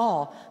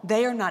 y'all,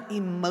 they are not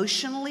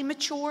emotionally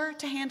mature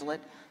to handle it.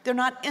 They're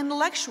not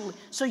intellectually.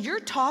 So you're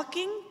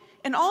talking,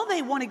 and all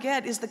they want to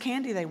get is the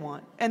candy they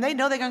want. And they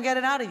know they're going to get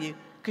it out of you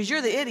because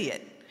you're the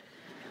idiot.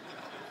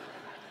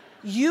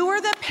 You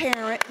are the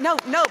parent. No,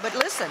 but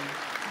listen.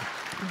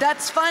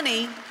 That's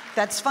funny,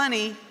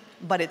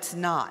 but it's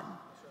not.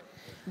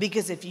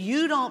 Because if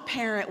you don't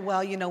parent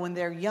well, when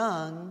they're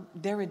young,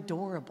 they're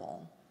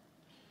adorable.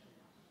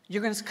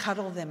 You're going to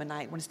cuddle them at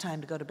night when it's time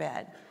to go to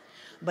bed.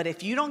 But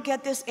if you don't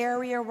get this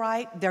area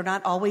right, they're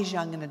not always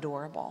young and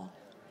adorable.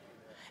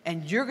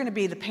 And you're going to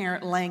be the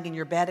parent laying in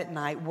your bed at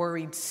night,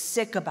 worried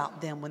sick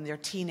about them when they're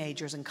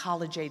teenagers and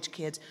college-age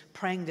kids,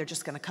 praying they're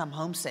just going to come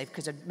home safe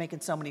because they're making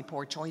so many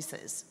poor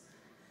choices.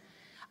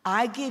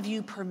 I give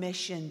you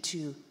permission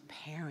to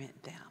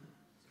parent them.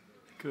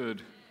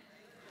 Good.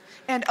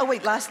 And,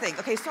 last thing.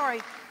 Okay,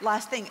 sorry.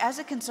 Last thing. As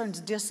it concerns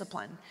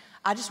discipline,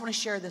 I just want to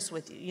share this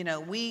with you.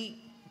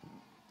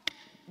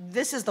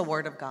 This is the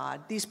Word of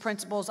God. These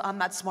principles, I'm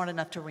not smart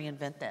enough to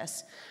reinvent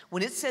this.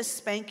 When it says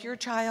spank your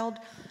child,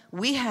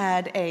 we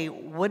had a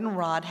wooden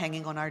rod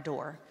hanging on our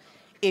door.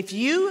 If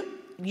you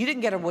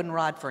didn't get a wooden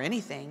rod for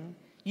anything,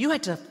 you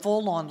had to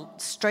full on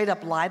straight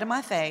up lie to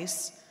my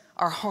face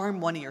or harm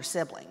one of your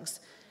siblings.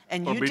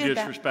 And or you be did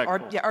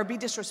disrespectful. that, or be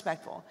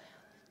disrespectful.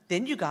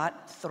 Then you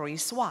got 3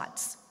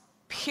 swats,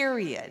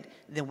 period.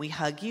 Then we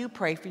hug you,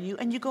 pray for you,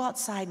 and you go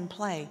outside and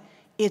play.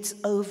 It's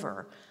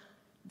over.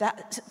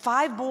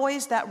 5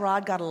 boys, that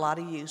rod got a lot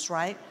of use,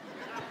 right?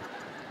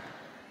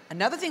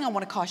 Another thing I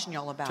want to caution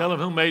y'all about. Tell them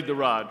who made the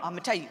rod. I'm going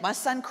to tell you, my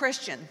son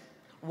Christian,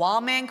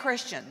 wild man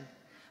Christian,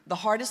 the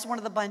hardest one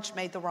of the bunch,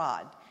 made the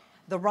rod.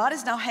 The rod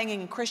is now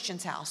hanging in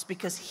Christian's house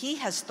because he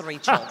has 3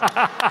 children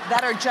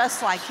that are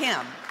just like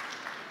him.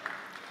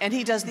 And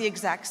he does the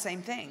exact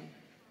same thing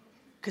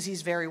because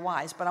he's very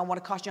wise. But I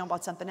want to caution you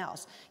about something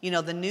else.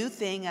 The new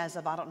thing as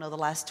of, the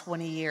last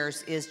 20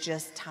 years is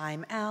just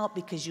time out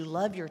because you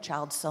love your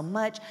child so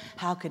much.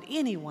 How could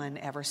anyone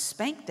ever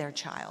spank their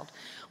child?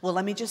 Well,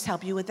 let me just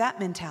help you with that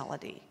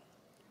mentality.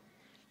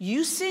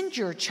 You send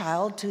your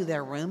child to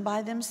their room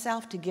by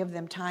themselves to give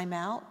them time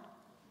out.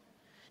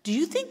 Do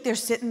you think they're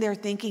sitting there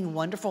thinking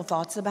wonderful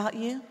thoughts about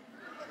you?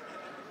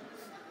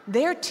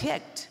 They're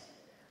ticked.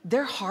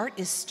 Their heart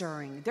is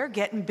stirring. They're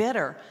getting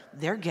bitter.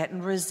 They're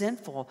getting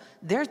resentful.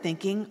 They're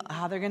thinking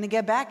how they're going to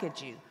get back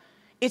at you.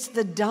 It's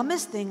the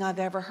dumbest thing I've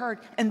ever heard.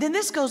 And then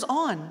this goes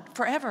on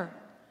forever.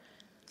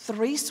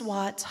 3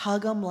 swats,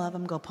 hug them, love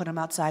them, go put them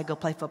outside, go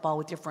play football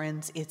with your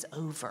friends. It's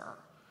over.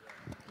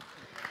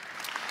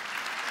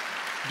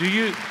 Do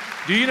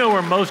you know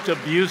where most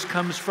abuse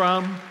comes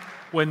from?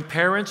 When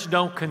parents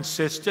don't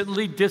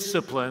consistently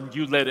discipline,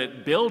 you let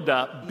it build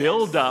up,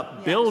 build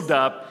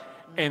up.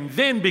 And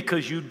then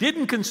because you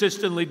didn't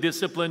consistently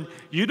discipline,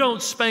 you don't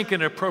spank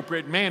in an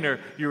appropriate manner,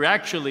 you're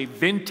actually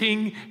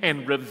venting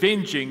and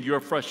revenging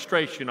your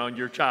frustration on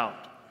your child.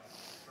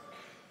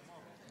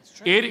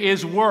 It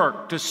is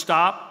work to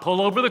stop,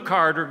 pull over the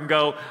car and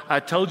go, I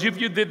told you if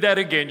you did that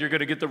again, you're going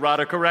to get the rod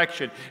of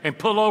correction. And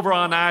pull over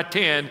on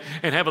I-10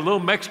 and have a little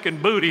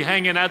Mexican booty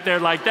hanging out there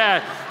like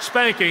that,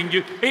 spanking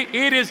you.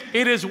 It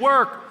is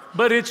work,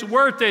 but it's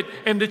worth it.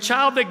 And the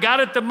child that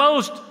got it the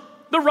most,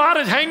 the rod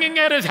is hanging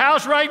at his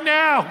house right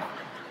now.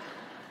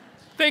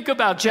 Think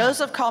about that.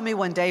 Joseph called me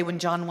one day when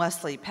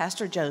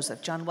Pastor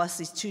Joseph, John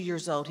Wesley's 2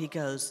 years old, he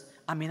goes,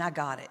 I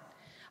got it.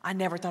 I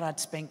never thought I'd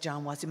spank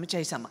John Wesley. Let me tell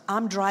you something.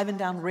 I'm driving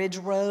down Ridge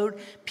Road.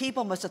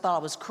 People must have thought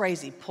I was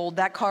crazy. Pulled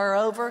that car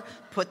over,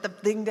 put the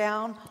thing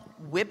down,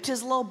 whipped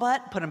his little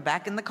butt, put him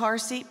back in the car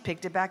seat,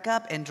 picked it back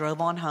up, and drove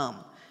on home.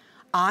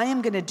 I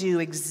am going to do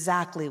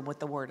exactly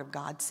what the Word of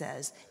God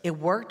says. It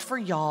worked for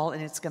y'all,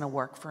 and it's going to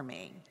work for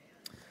me.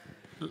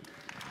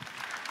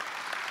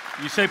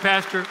 You say,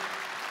 Pastor,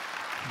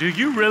 do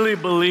you really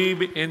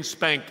believe in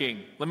spanking?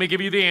 Let me give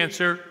you the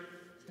answer.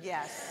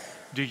 Yes.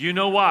 Do you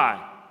know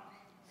why?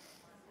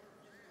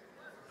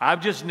 I've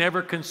just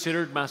never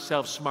considered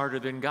myself smarter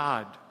than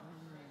God.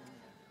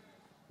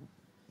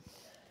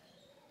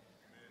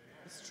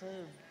 It's true.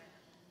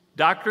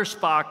 Dr.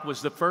 Spock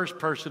was the first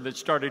person that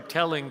started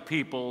telling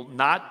people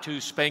not to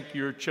spank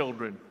your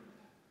children.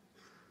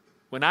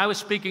 When I was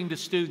speaking to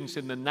students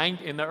in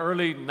the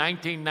early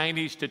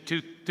 1990s to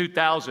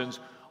 2000s,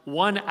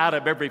 1 out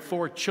of every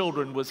 4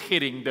 children was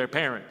hitting their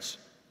parents.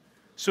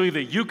 So either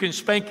you can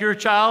spank your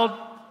child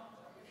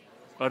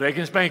or they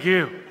can spank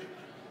you.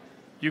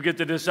 You get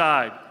to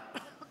decide.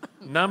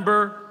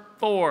 Number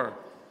 4,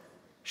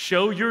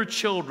 show your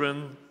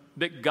children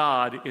that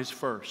God is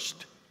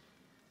first.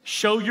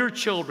 Show your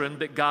children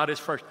that God is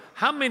first.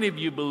 How many of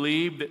you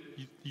believe that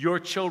your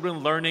children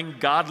learning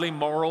godly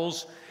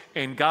morals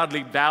and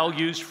godly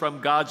values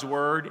from God's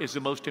Word is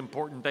the most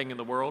important thing in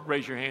the world?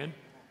 Raise your hand.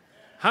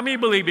 How many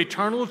believe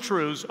eternal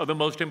truths are the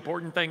most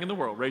important thing in the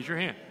world? Raise your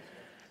hand.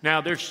 Now,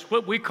 there's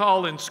what we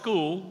call in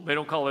school, they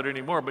don't call it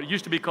anymore, but it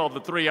used to be called the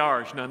 3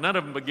 R's. Now, none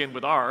of them begin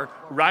with R: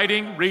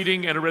 writing,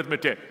 reading, and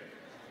arithmetic.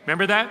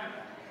 Remember that?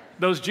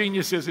 Those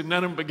geniuses, and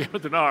none of them begin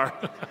with an R.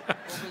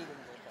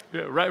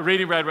 Yeah, right,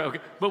 reading, writing, okay.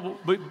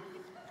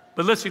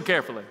 But listen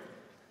carefully.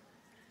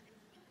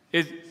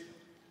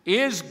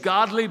 Is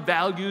godly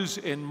values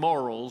and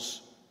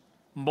morals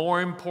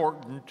more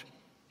important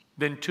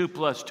than 2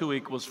 +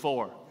 2 =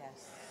 4?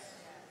 Yes.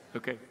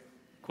 Okay.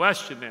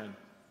 Question then.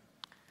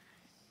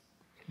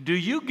 Do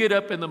you get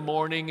up in the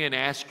morning and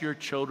ask your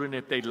children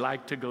if they'd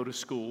like to go to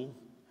school?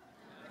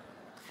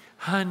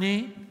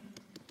 Honey,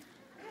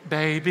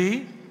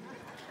 baby,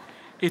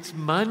 it's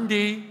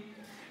Monday.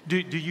 Do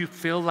you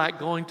feel like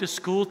going to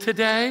school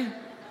today?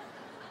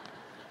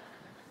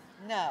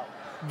 No.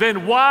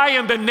 Then why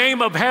in the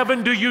name of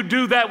heaven do you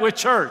do that with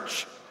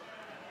church?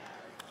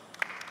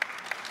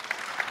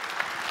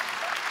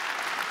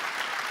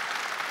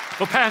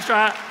 Well, Pastor,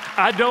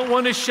 I don't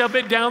want to shove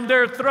it down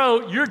their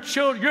throat.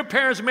 Your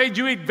parents made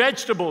you eat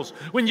vegetables.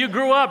 When you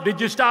grew up, did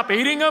you stop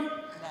eating them? No.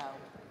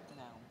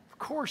 Of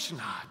course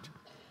not.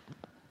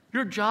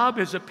 Your job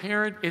as a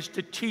parent is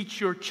to teach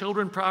your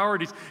children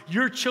priorities.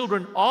 Your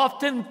children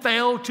often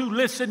fail to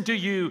listen to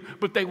you,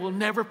 but they will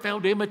never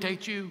fail to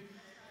imitate you.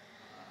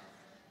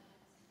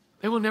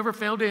 They will never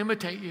fail to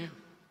imitate you.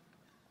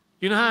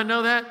 You know how I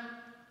know that?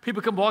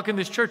 People come walk in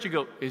this church and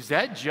go, is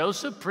that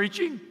Joseph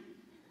preaching?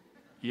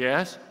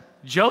 Yes.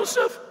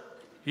 Joseph?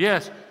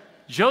 Yes.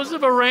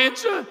 Joseph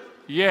Aranza?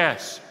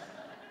 Yes.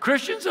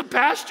 Christian's a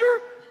pastor?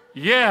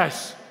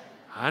 Yes.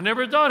 I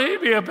never thought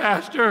he'd be a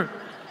pastor.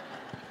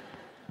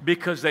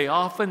 Because they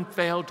often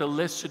fail to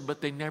listen,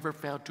 but they never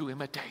fail to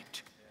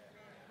imitate.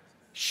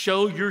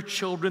 Show your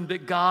children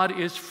that God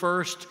is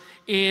first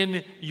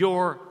in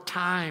your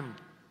time.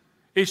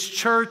 Is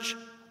church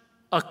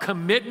a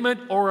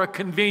commitment or a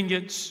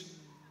convenience?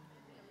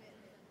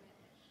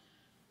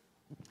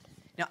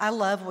 Now, I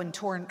love when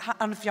Torrin, I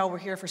don't know if y'all were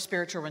here for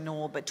spiritual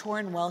renewal, but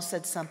Torrin Wells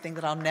said something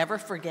that I'll never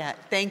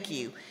forget. Thank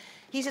you.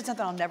 He said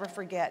something I'll never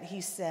forget.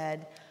 He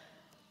said,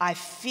 I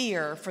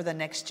fear for the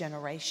next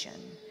generation.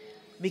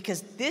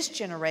 Because this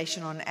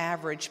generation, on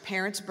average,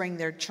 parents bring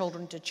their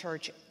children to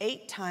church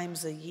 8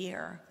 times a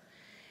year.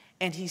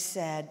 And he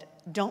said,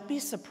 don't be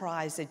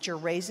surprised that you're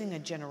raising a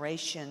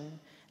generation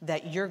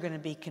that you're going to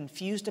be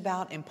confused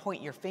about and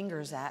point your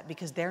fingers at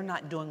because they're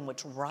not doing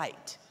what's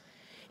right.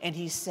 And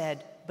he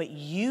said, but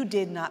you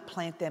did not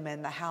plant them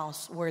in the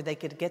house where they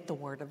could get the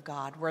Word of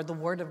God, where the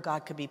Word of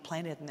God could be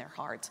planted in their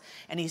hearts.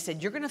 And he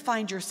said, you're going to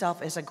find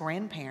yourself as a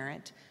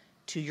grandparent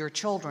to your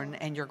children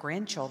and your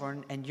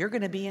grandchildren, and you're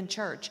going to be in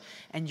church,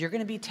 and you're going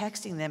to be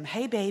texting them,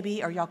 hey,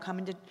 baby, are y'all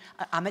coming to,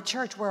 I'm at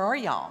church, where are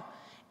y'all?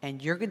 And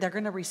they're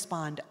going to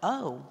respond,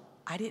 oh,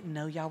 I didn't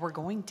know y'all were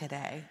going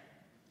today.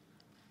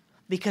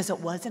 Because it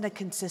wasn't a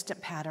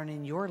consistent pattern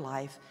in your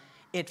life,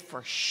 it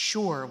for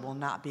sure will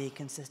not be a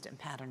consistent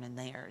pattern in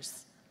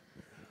theirs.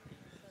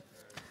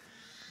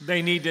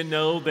 They need to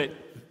know that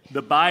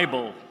the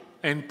Bible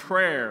and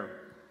prayer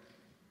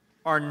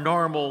are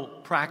normal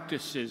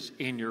practices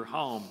in your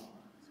home.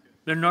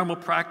 They're normal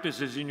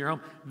practices in your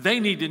home. They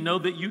need to know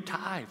that you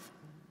tithe.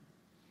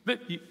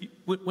 But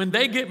when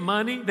they get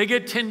money, they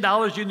get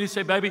 $10, you need to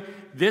say, baby,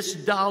 this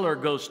dollar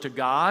goes to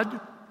God.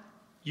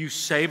 You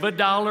save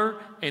 $1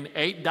 and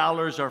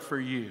 $8 are for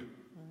you.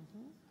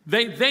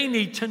 Mm-hmm. They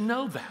need to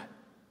know that.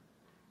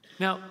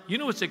 Now, you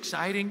know what's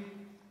exciting?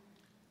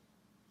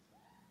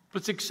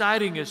 What's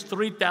exciting is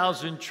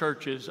 3,000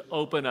 churches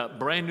open up,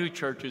 brand new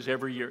churches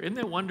every year. Isn't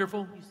that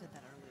wonderful? You said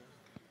that earlier.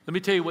 Let me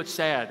tell you what's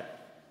sad.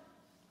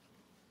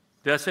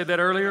 Did I say that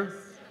earlier?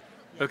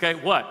 Yes. Okay,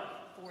 what?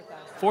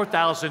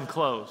 4,000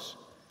 close.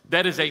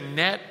 That is a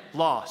net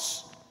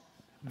loss.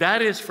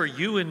 That is for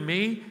you and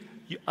me,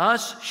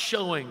 us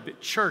showing that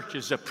church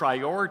is a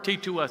priority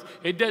to us.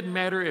 It doesn't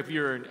matter if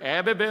you're in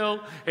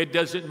Abbeville. It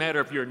doesn't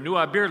matter if you're in New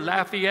Iberia,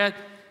 Lafayette.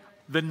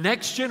 The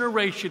next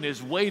generation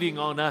is waiting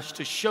on us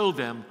to show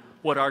them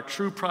what our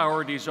true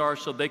priorities are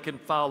so they can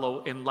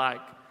follow and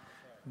like.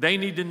 They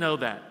need to know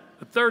that.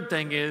 The third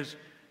thing is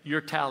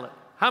your talent.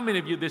 How many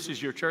of you, this is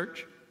your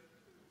church?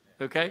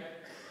 Okay?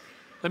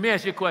 Let me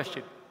ask you a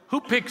question. Who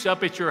picks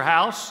up at your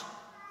house?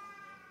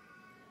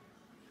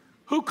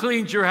 Who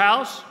cleans your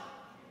house?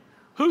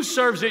 Who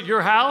serves at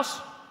your house?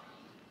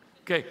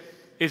 Okay,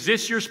 is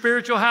this your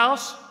spiritual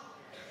house?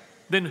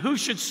 Then who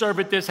should serve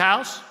at this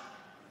house?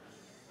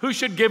 Who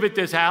should give at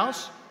this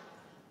house?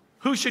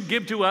 Who should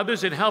give to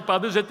others and help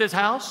others at this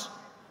house?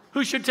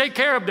 Who should take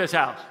care of this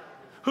house?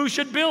 Who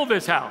should build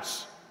this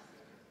house?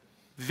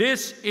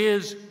 This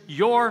is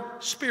your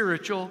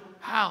spiritual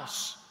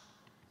house,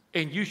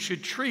 and you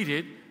should treat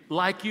it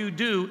like you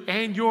do,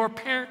 and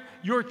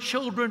your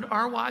children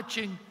are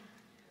watching.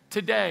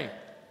 Today,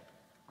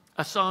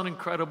 I saw an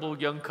incredible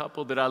young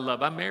couple that I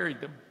love. I married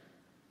them.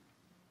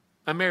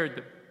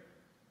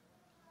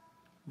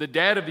 The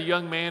dad of the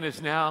young man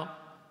is now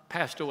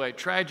passed away,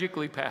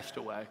 tragically passed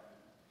away.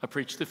 I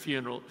preached the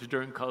funeral. It was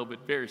during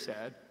COVID. Very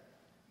sad.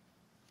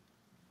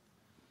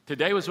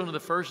 Today was one of the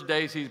first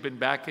days he's been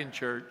back in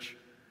church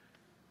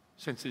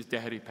since his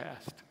daddy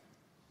passed.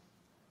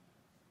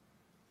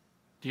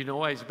 Do you know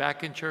why he's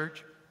back in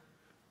church?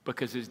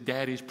 Because his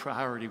daddy's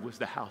priority was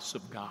the house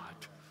of God.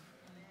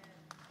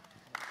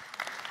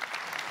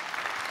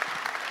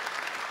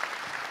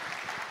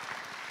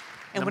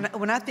 And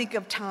when I think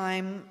of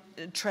time,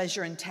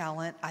 treasure, and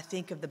talent, I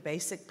think of the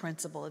basic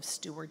principle of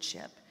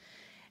stewardship.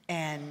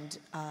 And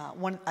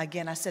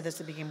again, I said this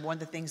at the beginning, one of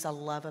the things I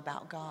love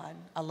about God,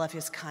 I love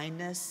his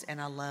kindness,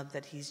 and I love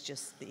that he's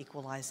just the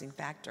equalizing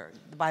factor.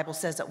 The Bible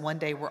says that one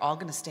day we're all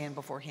going to stand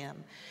before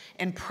him,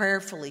 and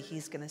prayerfully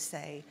he's going to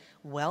say,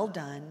 well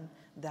done,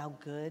 thou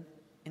good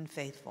and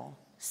faithful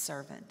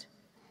servant.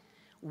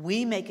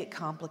 We make it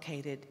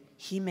complicated.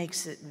 He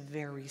makes it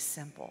very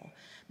simple,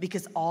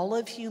 because all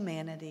of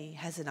humanity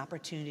has an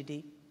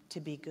opportunity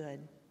to be good.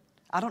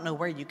 I don't know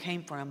where you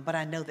came from, but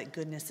I know that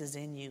goodness is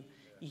in you.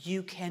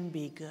 You can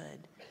be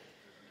good.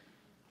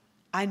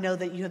 I know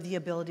that you have the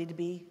ability to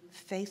be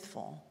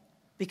faithful,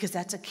 because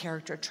that's a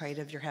character trait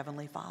of your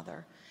Heavenly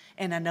Father.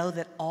 And I know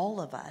that all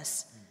of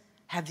us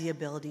have the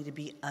ability to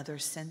be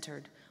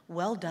other-centered.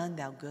 Well done,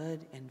 thou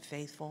good and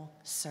faithful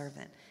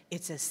servant.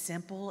 It's as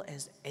simple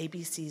as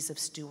ABCs of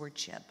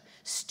stewardship.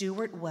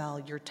 Steward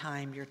well your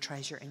time, your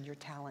treasure, and your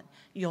talent.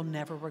 You'll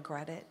never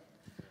regret it.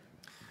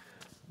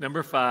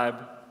 Number 5,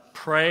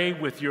 pray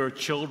with your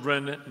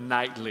children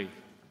nightly.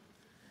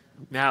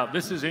 Now,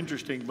 this is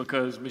interesting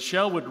because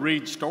Michelle would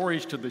read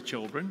stories to the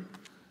children,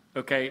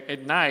 okay,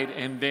 at night,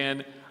 and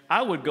then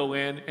I would go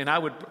in and I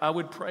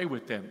would pray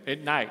with them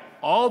at night,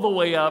 all the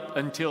way up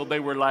until they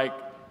were like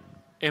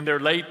in their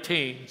late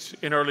teens,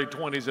 in early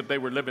 20s if they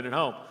were living at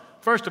home.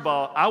 First of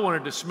all, I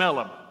wanted to smell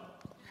them.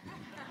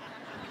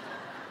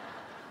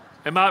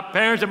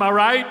 Parents, am I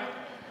right?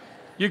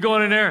 You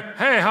going in there,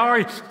 hey, how are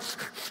you?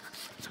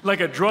 Like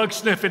a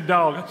drug-sniffing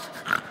dog.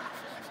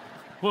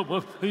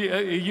 Well,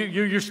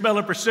 you're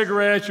smelling for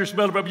cigarettes, you're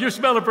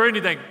smelling for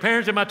anything.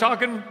 Parents, am I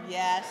talking?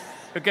 Yes.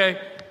 Okay,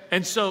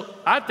 and so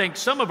I think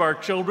some of our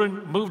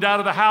children moved out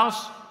of the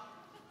house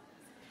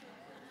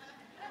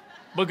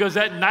because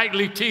that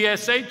nightly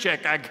TSA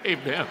check I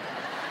gave them.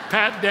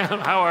 Pat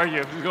down, how are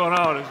you? What's going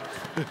on?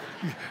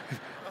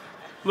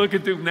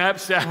 Looking through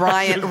knapsacks.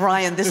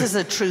 Ryan, this is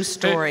a true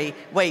story.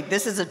 Wait,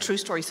 this is a true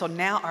story. So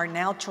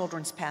our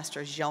children's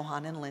pastors,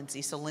 Johan and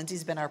Lindsay. So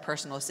Lindsay's been our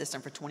personal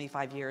assistant for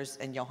 25 years,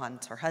 and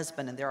Johan's her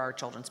husband, and they're our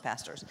children's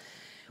pastors.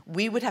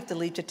 We would have to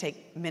leave to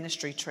take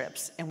ministry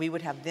trips, and we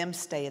would have them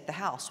stay at the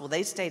house. Well,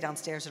 they stay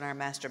downstairs in our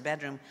master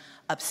bedroom.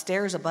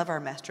 Upstairs above our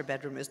master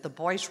bedroom is the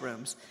boys'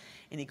 rooms.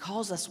 And he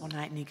calls us one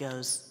night, and he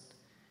goes,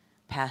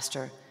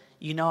 Pastor,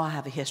 you know I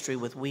have a history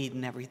with weed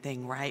and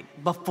everything, right?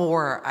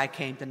 Before I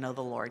came to know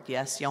the Lord.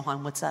 Yes,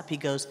 Johan, what's up? He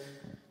goes,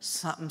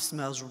 something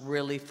smells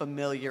really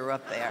familiar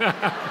up there.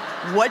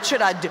 What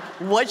should I do?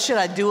 What should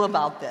I do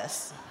about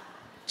this?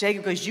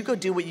 Jacob goes, you go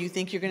do what you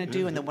think you're going to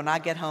do, and then when I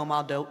get home,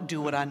 I'll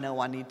do what I know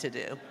I need to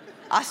do.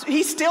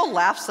 He still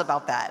laughs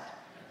about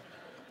that.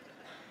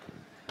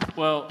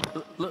 Well,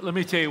 let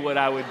me tell you what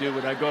I would do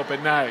when I go up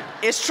at night.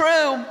 It's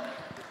true.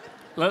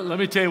 Let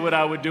me tell you what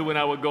I would do when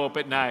I would go up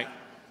at night.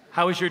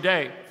 How was your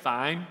day?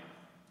 Fine.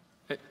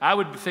 I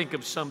would think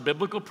of some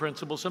biblical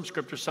principle, some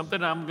scripture,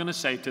 something I'm going to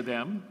say to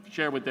them,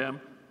 share with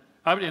them.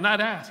 And I'd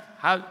ask,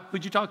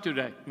 who'd you talk to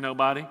today?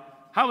 Nobody.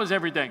 How was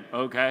everything?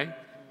 Okay.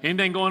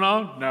 Anything going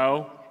on?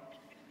 No.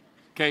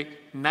 Okay.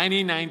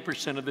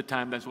 99% of the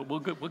time, that's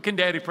what can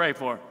Daddy pray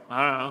for?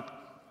 I don't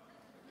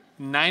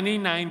know.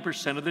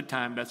 99% of the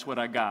time, that's what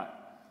I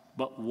got.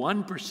 But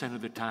 1% of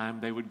the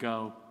time, they would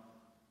go,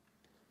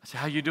 I said,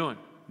 how you doing?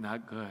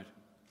 Not good.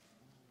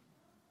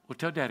 Well,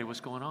 tell Daddy what's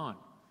going on.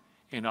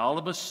 And all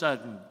of a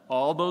sudden,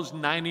 all those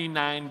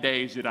 99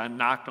 days that I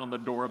knocked on the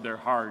door of their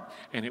heart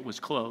and it was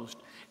closed,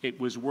 it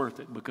was worth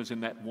it, because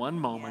in that one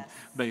moment,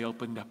 they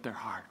opened up their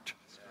heart.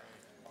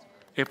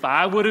 If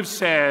I would have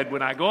said,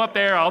 when I go up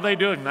there, all they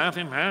do is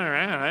nothing,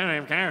 I don't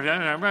even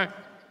care.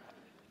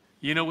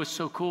 You know what's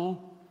so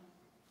cool?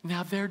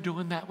 Now they're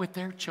doing that with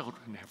their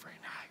children every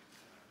night.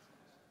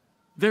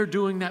 They're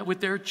doing that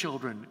with their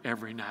children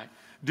every night.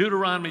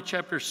 Deuteronomy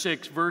chapter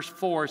 6, verse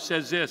 4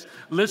 says this,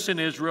 listen,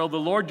 Israel, the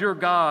Lord your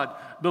God,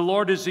 the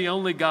Lord is the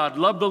only God.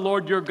 Love the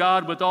Lord your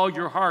God with all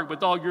your heart,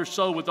 with all your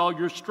soul, with all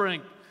your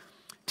strength.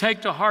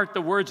 Take to heart the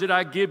words that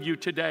I give you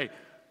today.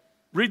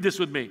 Read this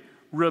with me.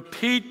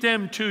 Repeat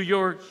them to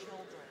your children.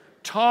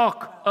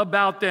 Talk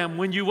about them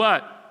when you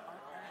what?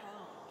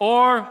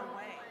 Or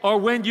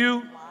when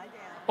you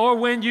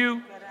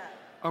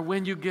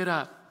get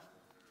up.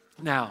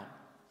 Now,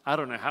 I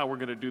don't know how we're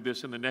going to do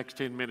this in the next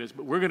 10 minutes,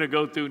 but we're going to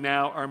go through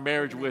now our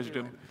marriage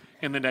wisdom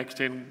in the next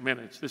 10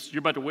 minutes. You're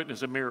about to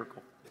witness a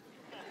miracle.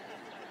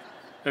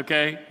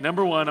 Okay?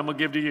 Number 1, I'm going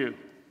to give to you.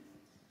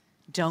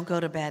 Don't go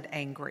to bed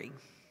angry.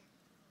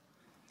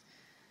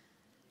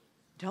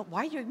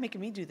 Why are you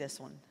making me do this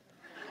one?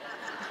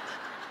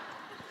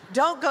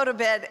 Don't go to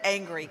bed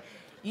angry.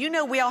 You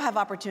know, we all have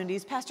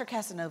opportunities. Pastor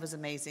Casanova's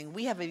amazing.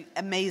 We have an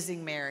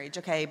amazing marriage,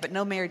 okay? But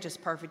no marriage is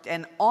perfect.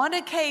 And on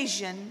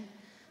occasion,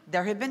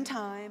 there have been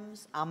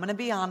times, I'm going to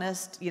be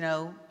honest,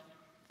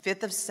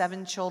 5th of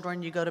 7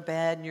 children, you go to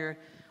bed and you're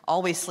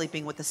always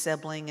sleeping with a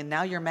sibling, and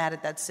now you're mad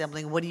at that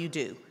sibling. What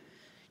do?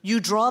 You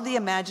draw the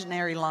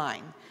imaginary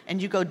line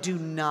and you go, do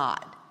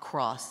not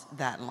cross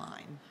that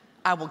line.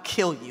 I will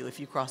kill you if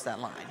you cross that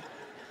line.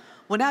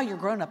 Well, now you're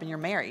grown up and you're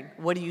married.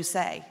 What do you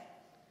say?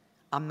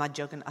 I'm not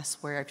joking. I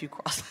swear if you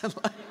cross that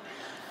line,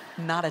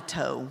 not a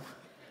toe.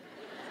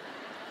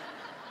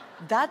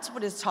 That's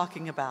what it's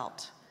talking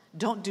about.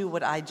 Don't do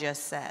what I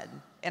just said.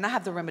 And I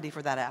have the remedy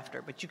for that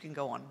after, but you can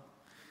go on.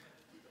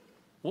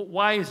 Well,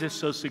 why is this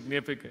so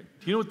significant?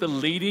 Do you know what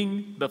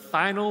the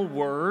final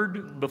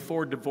word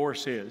before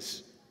divorce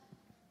is?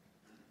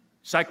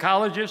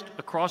 Psychologists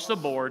across the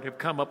board have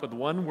come up with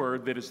one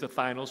word that is the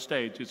final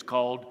stage. It's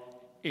called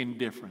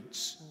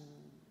indifference.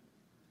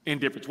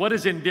 Indifference. What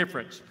is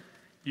indifference?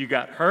 You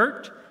got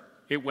hurt.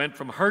 It went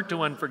from hurt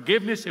to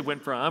unforgiveness. It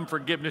went from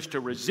unforgiveness to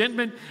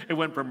resentment. It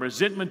went from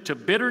resentment to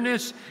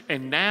bitterness.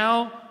 And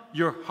now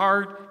your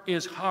heart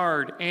is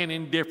hard and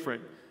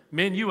indifferent.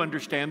 Men, you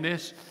understand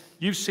this.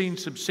 You've seen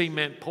some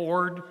cement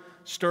poured,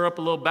 stir up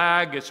a little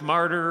bag, it's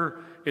mortar,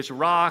 it's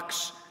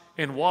rocks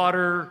and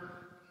water.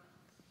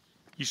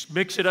 You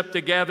mix it up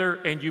together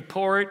and you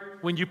pour it.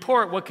 When you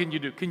pour it, what can you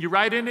do? Can you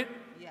write in it?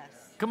 Yes.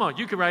 Come on,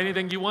 you can write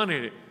anything you want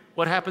in it.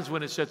 What happens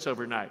when it sits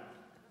overnight?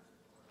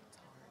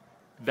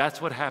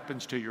 That's what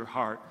happens to your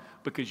heart,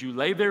 because you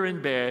lay there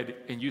in bed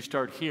and you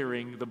start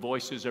hearing the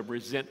voices of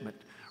resentment.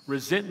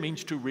 Resent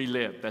means to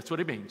relive. That's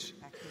what it means.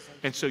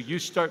 And so you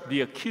start,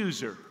 the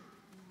accuser,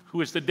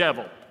 who is the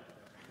devil,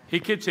 he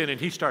gets in and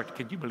he starts,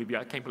 can you believe you?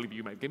 I can't believe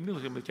you, man.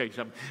 Let me tell you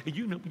something. And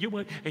you know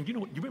what? You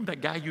remember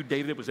that guy you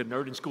dated that was a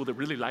nerd in school that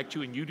really liked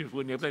you and you just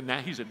wouldn't have. Now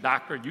he's a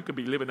doctor and you could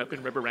be living up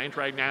in River Ranch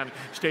right now and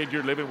staying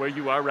here living where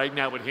you are right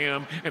now with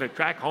him and a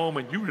track home,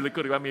 and you really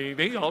could have. I mean,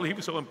 he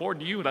was so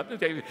important to you.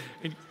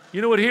 And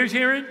you know what he's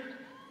hearing?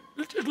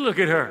 Just look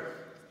at her.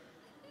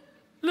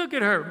 Look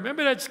at her.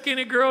 Remember that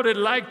skinny girl that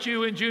liked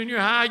you in junior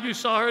high? You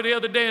saw her the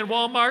other day in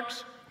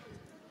Walmart's?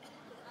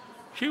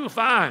 She was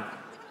fine.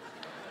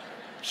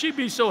 She'd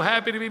be so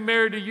happy to be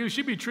married to you.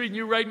 She'd be treating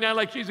you right now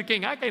like she's a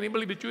king. I can't even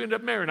believe that you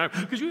ended up marrying her,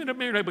 because you ended up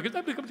marrying her because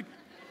that becomes.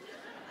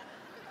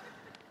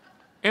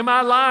 Am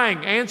I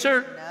lying?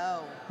 Answer?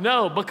 No.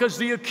 No, because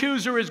the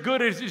accuser is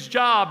good at his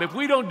job. If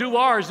we don't do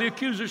ours, the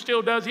accuser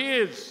still does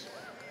his.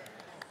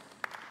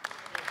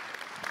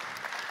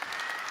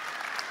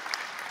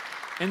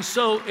 And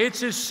so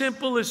it's as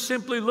simple as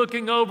simply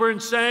looking over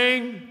and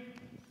saying,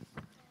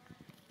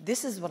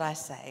 This is what I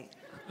say.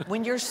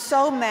 When you're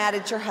so mad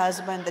at your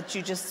husband that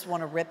you just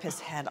want to rip his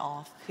head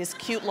off, his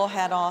cute little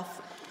head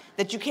off,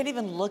 that you can't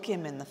even look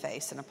him in the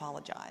face and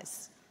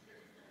apologize.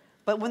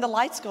 But when the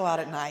lights go out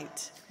at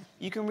night,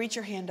 you can reach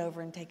your hand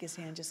over and take his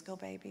hand, just go,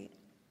 baby,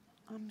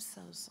 I'm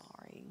so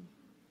sorry.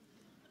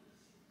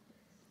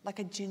 Like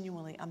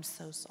I'm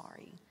so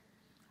sorry.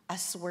 I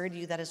swear to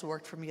you that has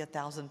worked for me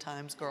 1,000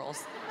 times,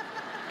 girls.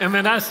 And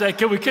then I say,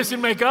 can we kiss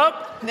and make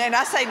up? And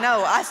I say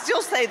no. I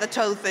still say the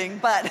toe thing,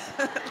 but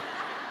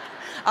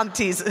I'm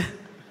teasing.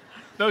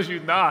 No,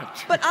 you're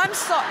not. But I'm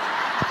sorry.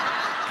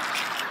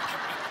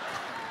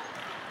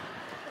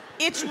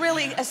 It's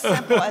really as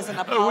simple as an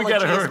apology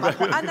is my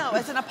point. I know,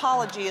 as an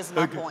apology is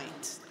my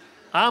point.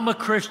 I'm a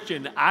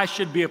Christian. I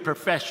should be a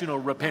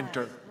professional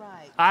repenter.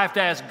 Right. I have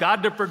to ask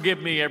God to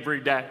forgive me every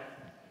day.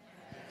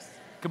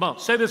 Come on,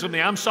 say this with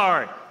me. I'm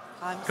sorry.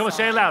 Come on,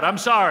 say it loud. I'm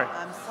sorry.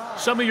 I'm sorry.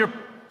 Some of your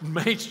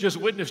mates just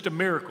witnessed a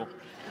miracle.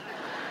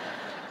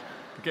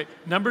 Okay,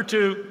 number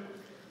 2,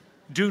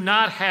 do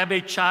not have a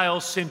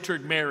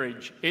child-centered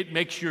marriage. It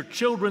makes your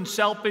children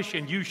selfish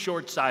and you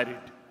short-sighted.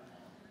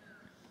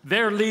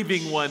 They're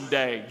leaving one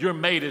day. Your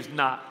mate is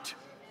not.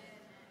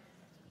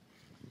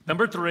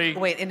 Number 3.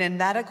 Wait, and in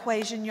that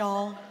equation,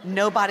 y'all,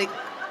 nobody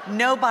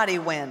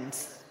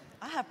wins.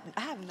 I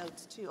have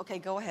notes too. Okay,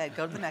 go ahead.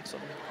 Go to the next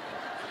one.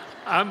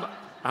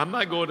 I'm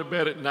not going to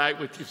bed at night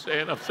with you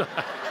saying I'm sorry.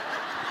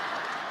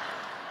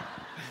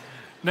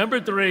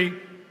 Number 3,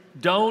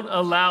 don't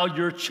allow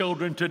your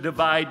children to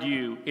divide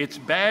you. It's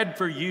bad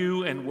for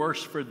you and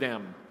worse for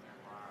them.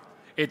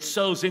 It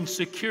sows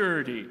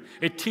insecurity.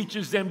 It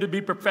teaches them to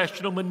be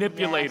professional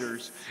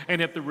manipulators. Yes.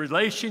 And if the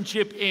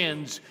relationship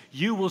ends,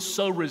 you will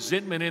sow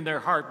resentment in their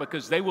heart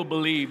because they will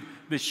believe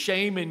the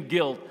shame and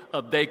guilt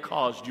of they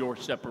caused your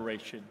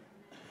separation.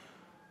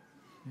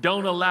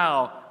 Don't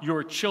allow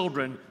your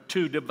children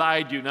to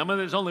divide you. Now,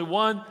 there's only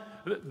one,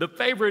 the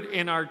favorite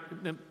in our,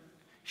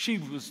 she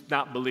does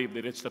not believe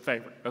that it's the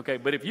favorite, okay?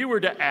 But if you were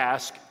to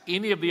ask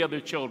any of the other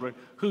children,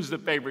 who's the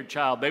favorite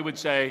child, they would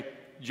say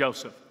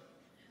Joseph.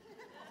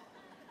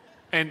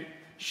 And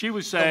she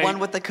would say, the one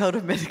with the coat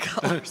of many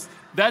colors.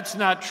 That's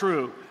not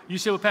true. You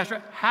say, well,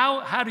 Pastor,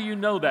 how do you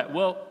know that?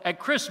 Well, at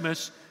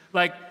Christmas,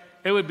 like,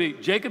 it would be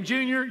Jacob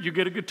Jr., you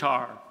get a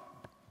guitar.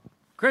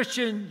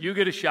 Christian, you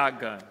get a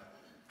shotgun.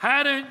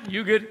 Haddon,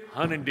 you get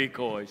hunting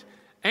decoys.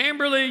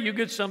 Amberly, you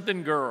get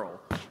something girl.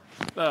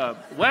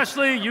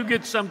 Wesley, you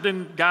get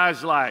something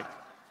guys like.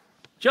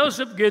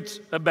 Joseph gets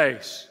a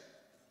bass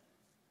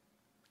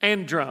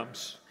and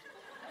drums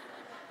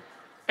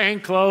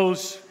and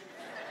clothes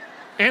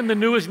and the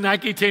newest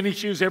Nike tennis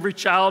shoes every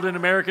child in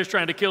America is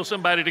trying to kill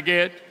somebody to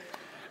get.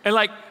 And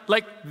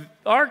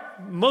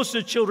most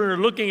of the children are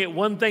looking at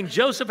one thing.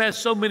 Joseph has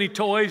so many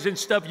toys and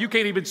stuff, you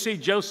can't even see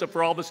Joseph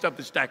for all the stuff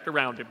that's stacked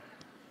around him.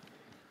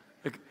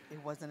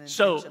 It wasn't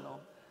intentional. So,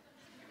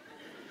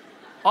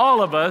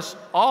 all of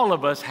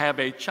us have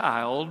a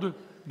child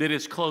that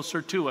is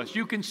closer to us.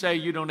 You can say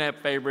you don't have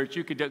favorites.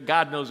 You could,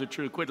 God knows the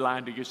truth. Quit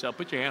lying to yourself.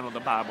 Put your hand on the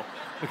Bible.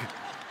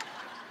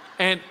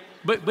 Okay.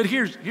 But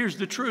here's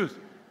the truth.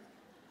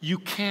 You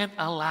can't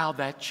allow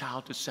that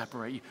child to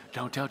separate you.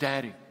 Don't tell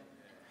daddy.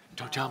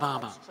 Don't tell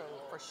mama. That's true,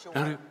 for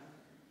sure.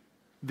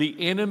 The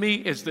enemy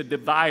is the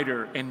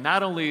divider, and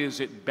not only is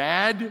it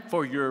bad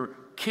for your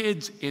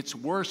kids, it's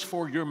worse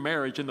for your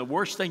marriage. And the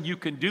worst thing you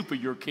can do for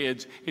your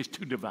kids is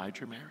to divide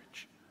your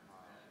marriage.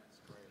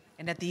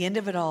 And at the end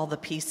of it all, the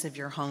peace of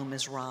your home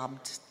is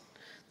robbed.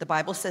 The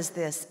Bible says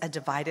this: a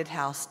divided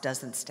house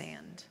doesn't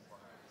stand.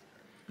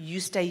 You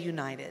stay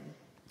united.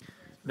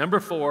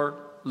 Number 4,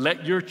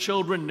 let your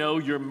children know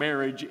your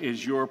marriage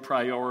is your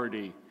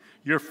priority.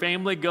 Your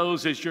family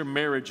goes as your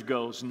marriage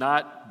goes,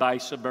 not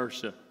vice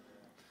versa.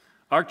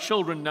 Our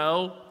children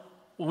know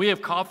when we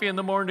have coffee in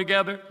the morning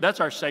together, that's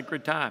our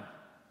sacred time.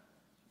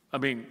 I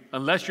mean,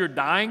 unless you're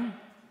dying,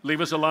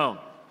 leave us alone.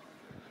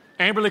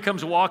 Amberly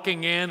comes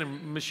walking in,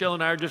 and Michelle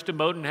and I are just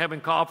emoting,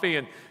 having coffee,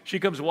 and she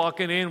comes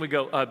walking in. We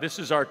go, this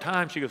is our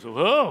time. She goes,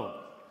 oh.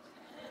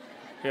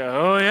 Yeah,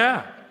 oh,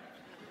 yeah.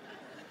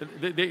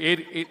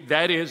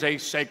 That is a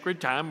sacred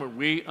time where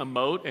we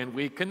emote and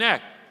we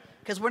connect.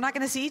 Because we're not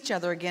going to see each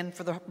other again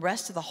for the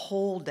rest of the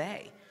whole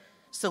day.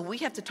 So we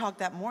have to talk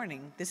that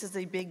morning. This is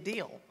a big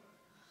deal.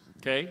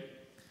 Okay?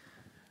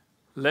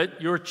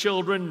 Let your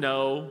children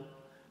know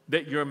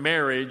that your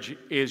marriage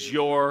is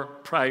your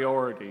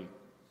priority.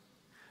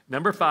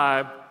 Number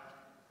 5,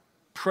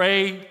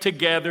 pray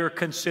together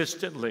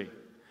consistently.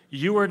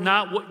 You are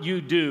not what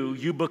you do.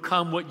 You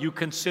become what you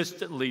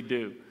consistently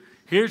do.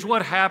 Here's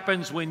what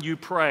happens when you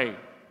pray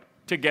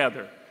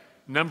together.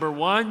 Number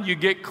 1, you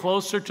get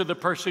closer to the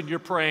person you're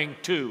praying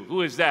to.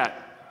 Who is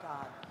that?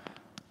 God.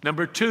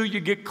 Number 2, you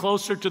get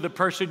closer to the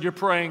person you're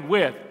praying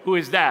with. Who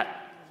is that?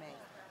 Amen.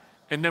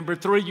 And number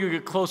 3, you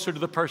get closer to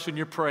the person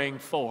you're praying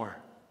for.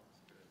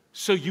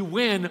 So you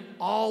win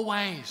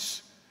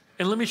always.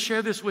 And let me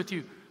share this with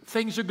you.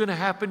 Things are going to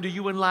happen to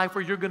you in life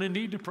where you're going to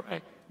need to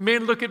pray.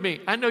 Men, look at me.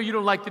 I know you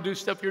don't like to do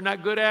stuff you're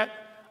not good at.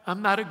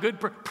 I'm not a good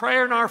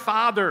prayer in our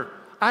Father.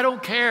 I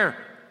don't care.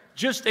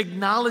 Just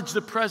acknowledge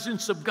the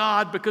presence of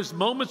God, because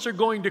moments are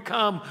going to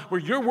come where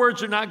your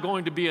words are not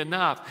going to be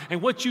enough.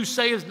 And what you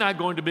say is not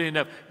going to be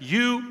enough.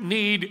 You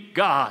need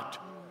God.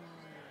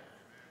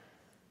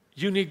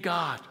 You need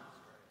God.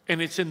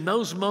 And it's in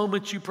those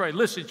moments you pray.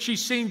 Listen,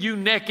 she's seen you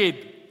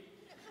naked.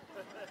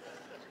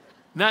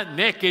 Not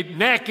naked,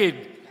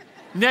 naked.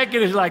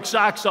 Naked is like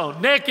socks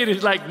on. Naked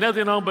is like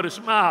nothing on but a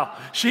smile.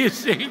 She has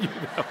seen you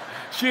that way.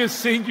 She has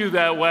seen you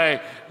that way.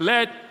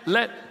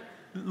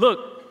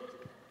 Look.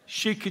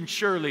 She can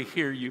surely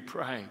hear you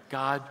pray.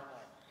 God,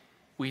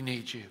 we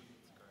need you.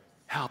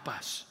 Help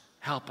us.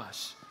 Help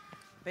us.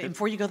 But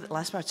before you go to the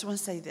last part, I just want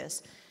to say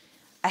this.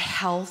 A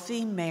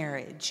healthy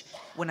marriage,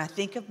 when I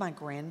think of my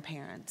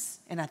grandparents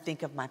and I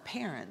think of my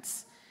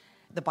parents,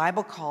 the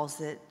Bible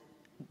calls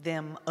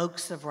them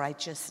oaks of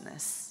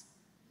righteousness.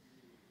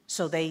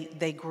 So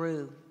they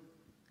grew,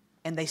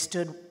 and they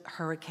stood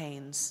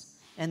hurricanes,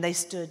 and they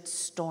stood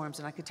storms,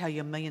 and I could tell you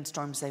a million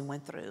storms they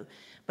went through.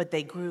 But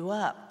they grew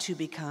up to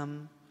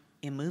become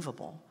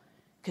immovable,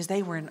 because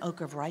they were an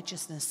oak of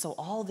righteousness. So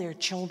all their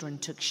children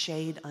took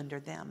shade under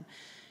them.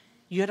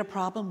 You had a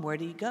problem, where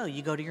do you go?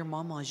 You go to your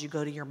mamas, you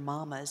go to your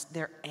mamas.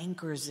 They're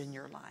anchors in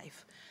your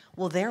life.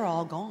 Well, they're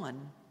all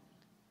gone.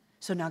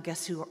 So now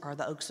guess who are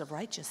the oaks of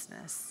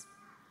righteousness?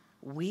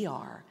 We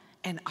are.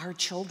 And our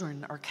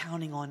children are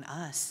counting on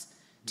us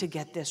to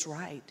get this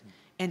right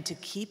and to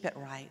keep it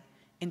right.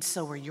 And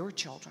so are your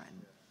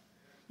children.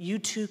 You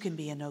too can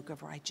be an oak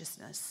of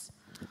righteousness.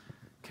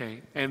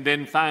 Okay, and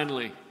then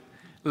finally,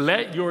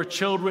 let your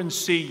children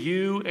see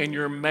you and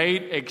your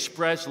mate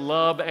express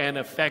love and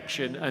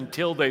affection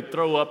until they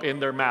throw up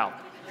in their mouth.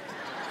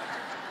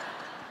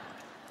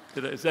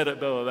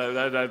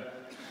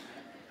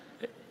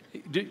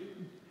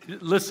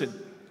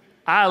 Listen,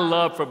 I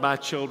love for my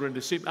children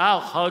to see.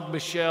 I'll hug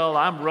Michelle.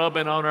 I'm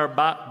rubbing on her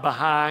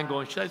behind,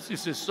 going,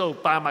 this is so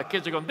fine. My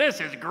kids are going, this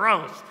is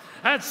gross.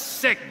 That's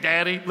sick,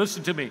 Daddy.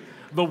 Listen to me.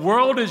 The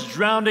world is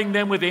drowning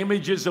them with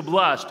images of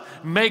lust.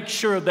 Make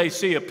sure they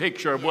see a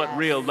picture of what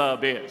real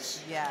love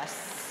is.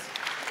 Yes.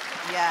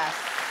 Yes.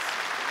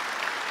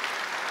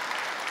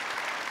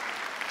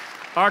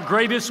 Our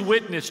greatest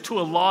witness to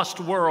a lost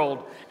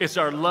world is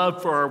our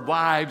love for our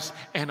wives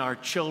and our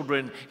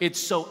children. It's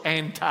so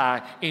anti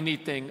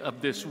anything of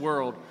this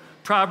world.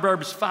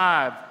 Proverbs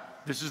 5,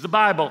 this is the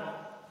Bible.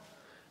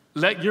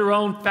 Let your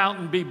own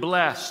fountain be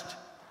blessed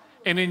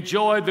and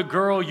enjoy the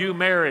girl you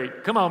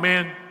married. Come on,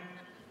 man.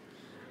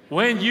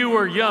 When you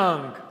were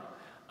young,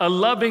 a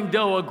loving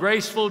doe, a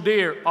graceful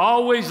deer,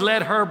 always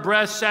let her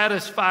breast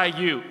satisfy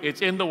you.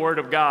 It's in the Word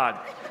of God.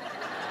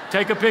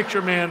 Take a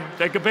picture, man.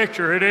 Take a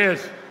picture. It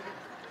is.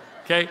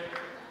 Okay?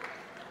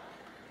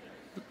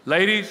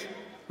 Ladies,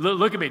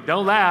 look at me.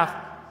 Don't laugh.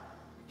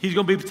 He's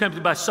going to be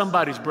tempted by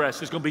somebody's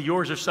breast. It's going to be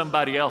yours or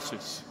somebody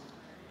else's.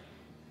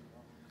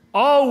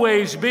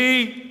 Always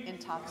be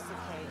intoxicated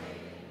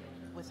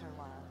with her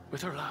love.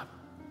 With her love.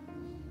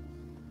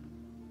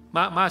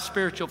 My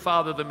spiritual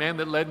father, the man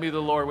that led me to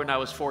the Lord when I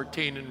was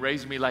 14 and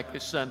raised me like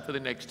his son for the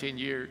next 10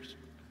 years.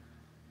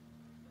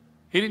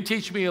 He didn't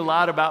teach me a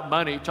lot about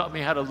money. He taught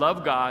me how to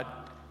love God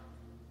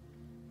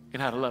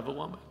and how to love a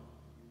woman.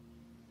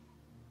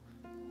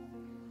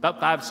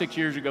 About 5, 6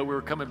 years ago, we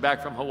were coming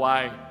back from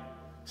Hawaii,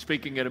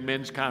 speaking at a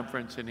men's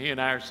conference, and he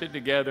and I are sitting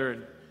together,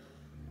 and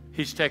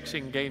he's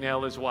texting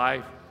Gaynell, his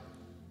wife,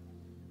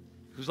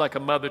 who's like a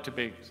mother to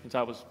me since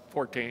I was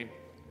 14.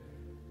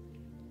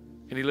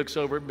 And he looks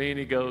over at me and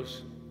he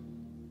goes,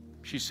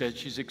 she said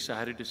she's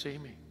excited to see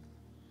me.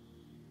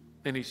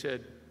 And he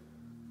said,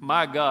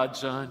 my God,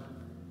 son,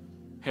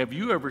 have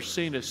you ever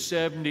seen a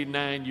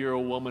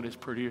 79-year-old woman as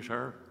pretty as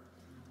her?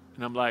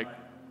 And I'm like,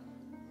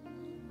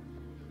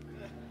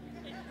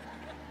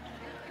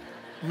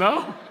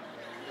 no.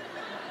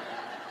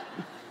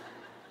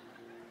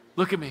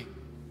 Look at me.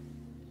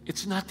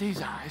 It's not these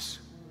eyes.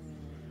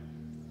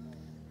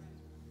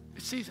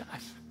 It's these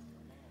eyes.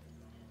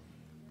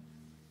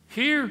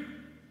 Here,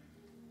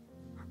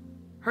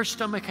 her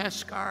stomach has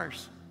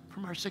scars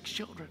from our 6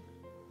 children.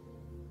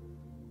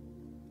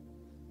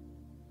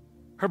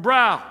 Her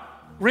brow,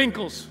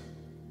 wrinkles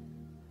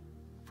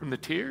from the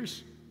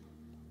tears,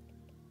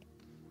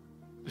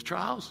 the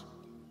trials,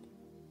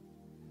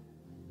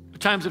 the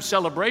times of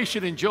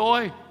celebration and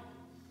joy.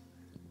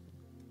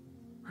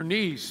 Her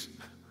knees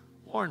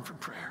worn from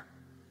prayer.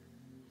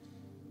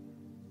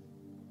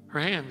 Her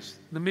hands,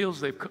 the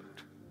meals they've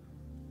cooked,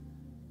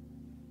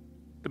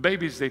 the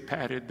babies they've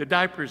patted, the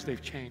diapers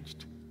they've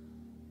changed.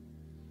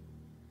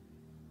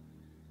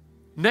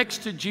 Next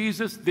to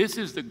Jesus, this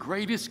is the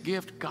greatest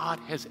gift God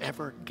has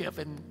ever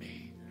given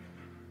me.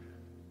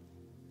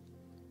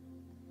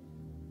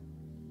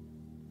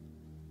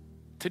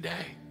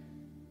 Today,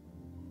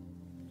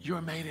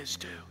 you're made as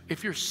two.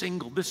 If you're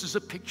single, this is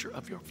a picture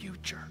of your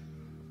future.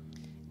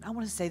 I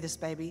want to say this,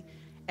 baby.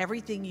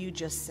 Everything you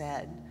just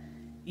said,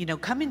 you know,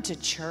 coming to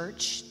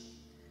church,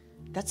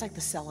 that's like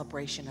the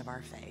celebration of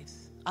our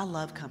faith. I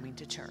love coming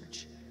to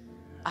church.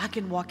 I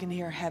can walk in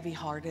here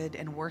heavy-hearted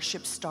and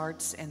worship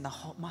starts and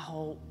my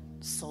whole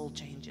soul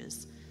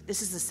changes.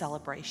 This is a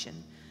celebration.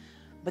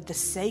 But the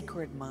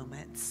sacred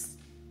moments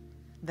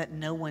that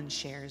no one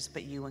shares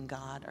but you and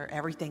God are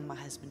everything my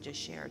husband just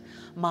shared.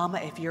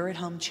 Mama, if you're at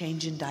home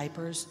changing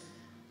diapers,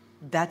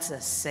 that's a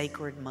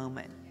sacred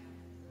moment.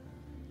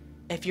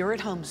 If you're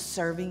at home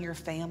serving your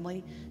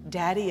family,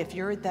 Daddy, if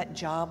you're at that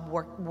job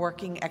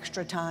working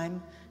extra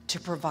time to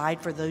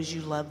provide for those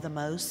you love the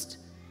most,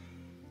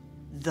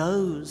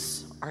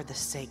 those are the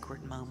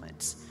sacred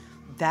moments.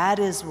 That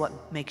is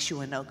what makes you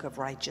an oak of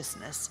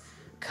righteousness.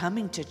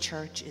 Coming to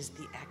church is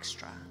the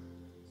extra.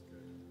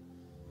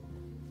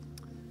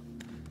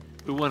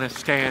 We want to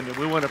stand and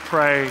we want to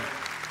pray.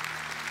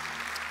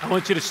 I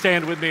want you to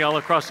stand with me all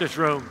across this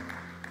room.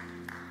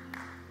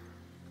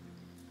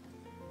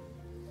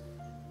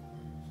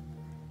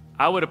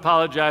 I would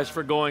apologize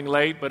for going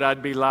late, but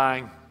I'd be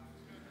lying.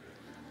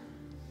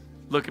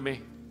 Look at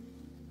me.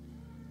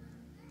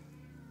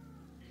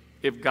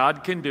 If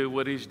God can do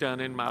what He's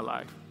done in my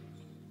life,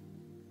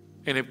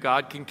 and if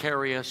God can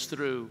carry us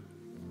through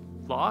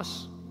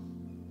loss,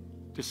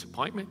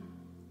 disappointment,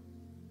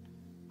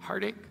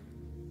 heartache,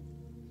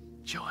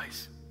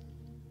 joys,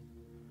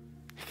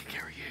 He can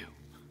carry you,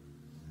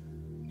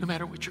 no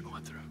matter what you're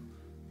going through.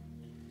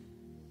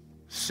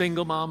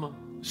 Single mama,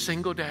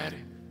 single daddy.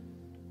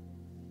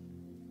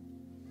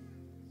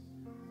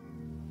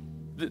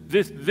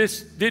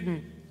 This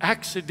didn't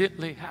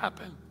accidentally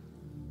happen.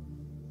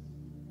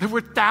 There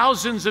were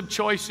thousands of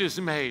choices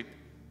made,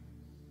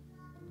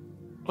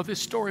 or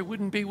this story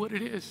wouldn't be what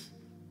it is.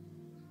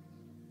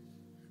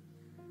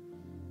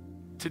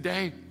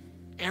 Today,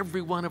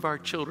 every one of our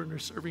children are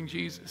serving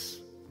Jesus.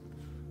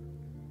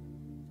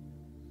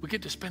 We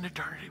get to spend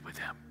eternity with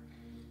Him.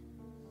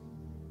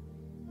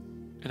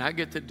 And I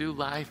get to do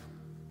life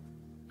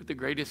with the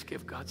greatest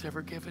gift God's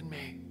ever given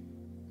me,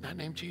 not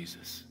named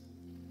Jesus.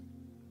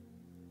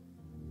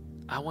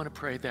 I want to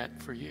pray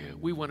that for you.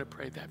 We want to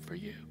pray that for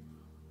you.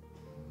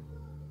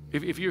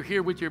 If you're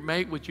here with your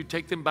mate, would you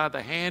take them by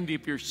the hand?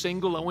 If you're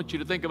single, I want you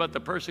to think about the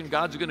person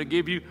God's going to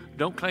give you.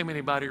 Don't claim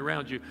anybody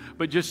around you,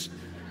 but just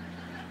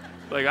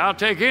like, I'll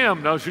take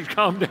him. No, just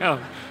calm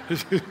down.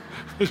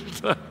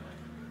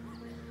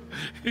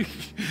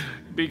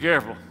 Be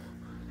careful.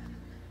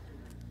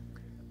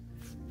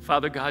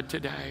 Father God,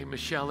 today,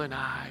 Michelle and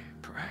I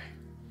pray.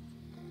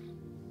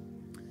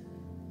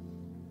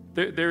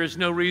 There is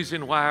no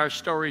reason why our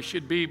story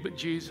should be but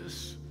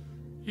Jesus,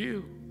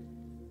 you.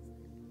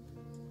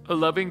 A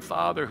loving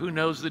Father who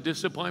knows the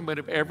disappointment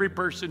of every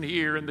person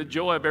here and the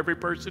joy of every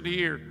person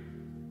here.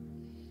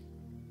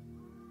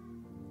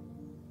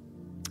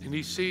 And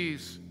He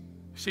sees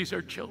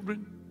our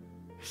children.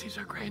 He sees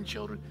our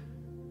grandchildren.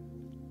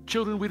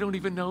 Children we don't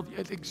even know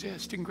yet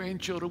exist, and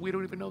grandchildren we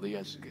don't even know they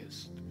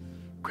exist.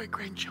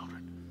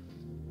 Great-grandchildren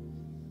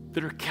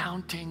that are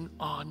counting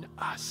on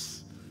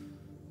us.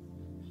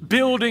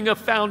 Building a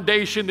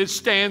foundation that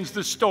stands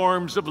the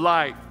storms of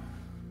life.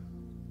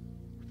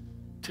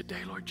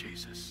 Today, Lord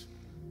Jesus.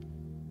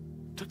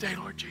 Today,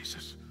 Lord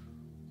Jesus.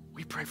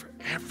 We pray for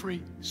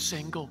every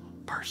single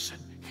person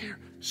here,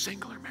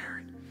 single or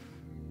married.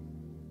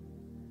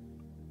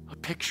 A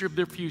picture of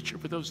their future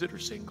for those that are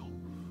single.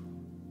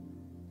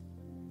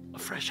 A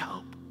fresh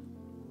hope,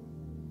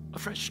 a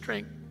fresh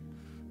strength,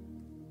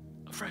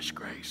 a fresh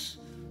grace.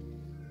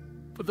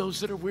 For those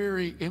that are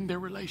weary in their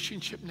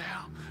relationship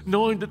now,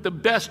 knowing that the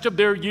best of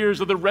their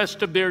years are the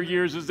rest of their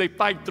years as they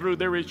fight through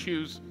their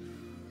issues.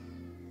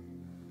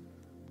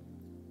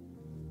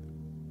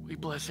 We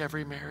bless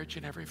every marriage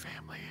and every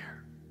family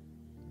here.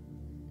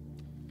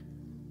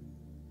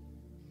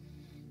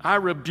 I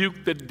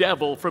rebuke the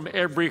devil from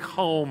every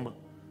home,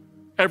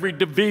 every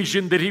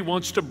division that he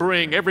wants to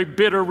bring, every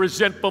bitter,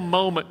 resentful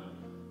moment.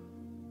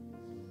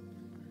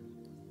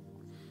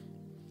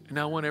 And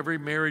I want every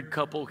married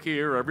couple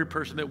here, or every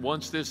person that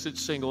wants this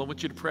that's single, I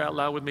want you to pray out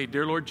loud with me.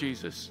 Dear Lord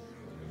Jesus,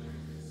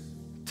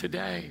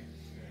 today,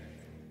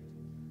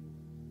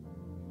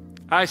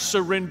 I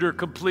surrender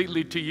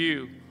completely to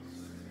you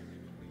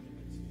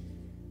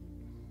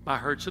my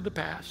hurts of the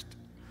past.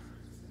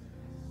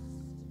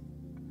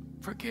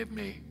 Forgive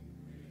me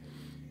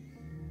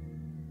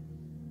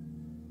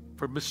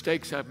for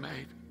mistakes I've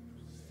made,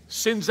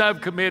 sins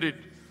I've committed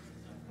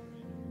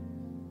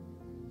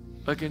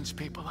against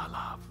people I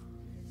love.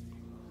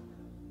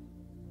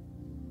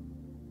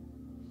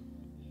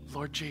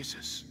 Lord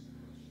Jesus,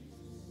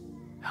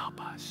 help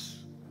us.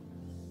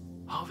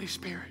 Holy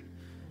Spirit,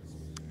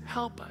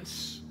 help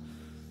us.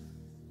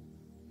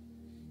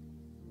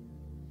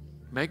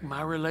 Make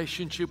my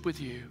relationship with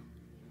you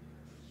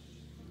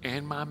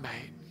and my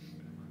mate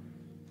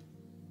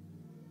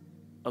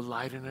a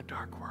light in a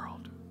dark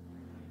world.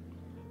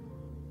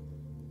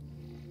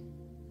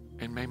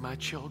 And may my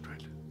children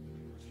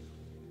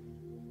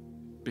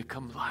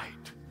become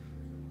light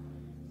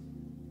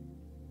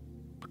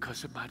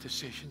because of my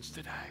decisions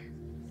today.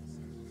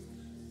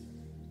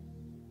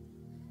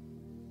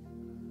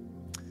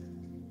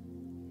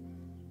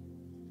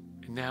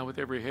 And now with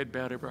every head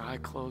bowed, every eye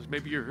closed,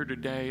 maybe you're here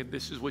today and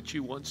this is what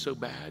you want so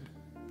bad,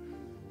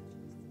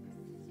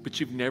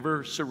 but you've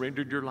never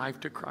surrendered your life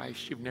to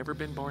Christ. You've never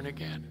been born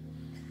again.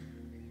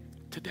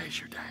 Today's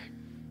your day.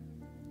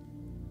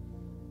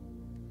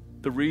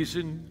 The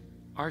reason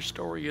our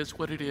story is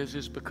what it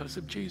is because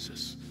of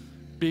Jesus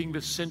being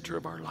the center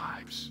of our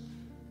lives,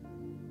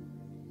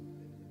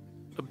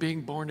 of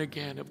being born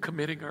again, of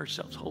committing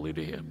ourselves wholly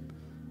to Him.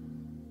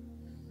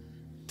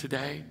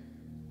 Today,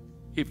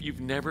 if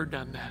you've never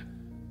done that,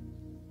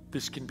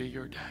 this can be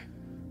your day.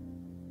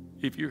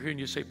 If you're here and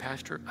you say,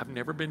 Pastor, I've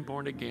never been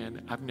born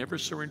again, I've never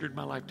surrendered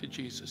my life to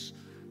Jesus,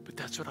 but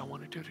that's what I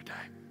want to do today.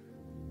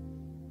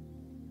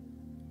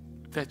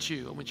 If that's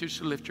you, I want you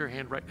to lift your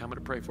hand right now. I'm going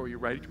to pray for you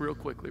real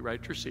quickly, right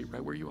at your seat,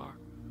 right where you are.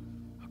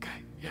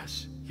 Okay,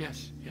 yes,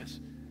 yes, yes,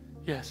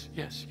 yes,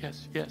 yes,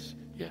 yes, yes,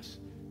 yes,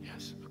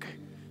 yes. Okay,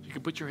 you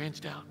can put your hands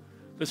down.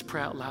 Let's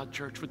pray out loud,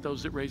 church, with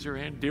those that raise their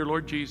hand. Dear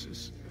Lord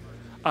Jesus,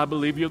 I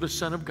believe you're the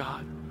Son of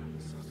God.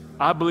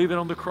 I believe that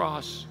on the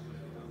cross,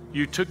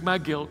 you took my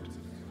guilt,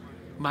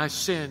 my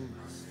sin,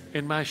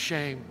 and my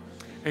shame,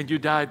 and you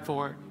died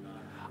for it.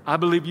 I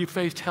believe you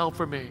faced hell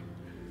for me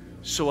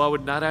so I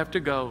would not have to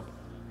go.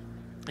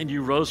 And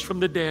you rose from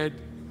the dead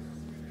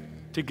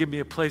to give me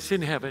a place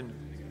in heaven,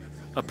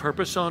 a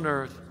purpose on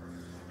earth,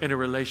 and a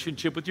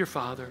relationship with your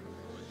Father.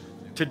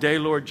 Today,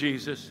 Lord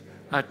Jesus,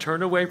 I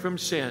turn away from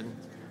sin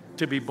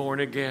to be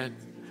born again.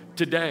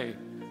 Today,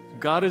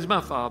 God is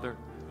my Father,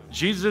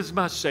 Jesus is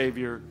my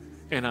Savior,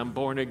 and I'm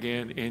born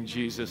again in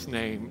Jesus'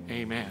 name.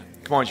 Amen.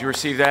 Come on, did you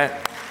receive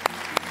that?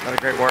 What a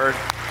great word.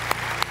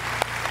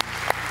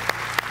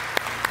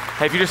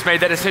 Hey, if you just made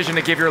that decision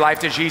to give your life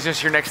to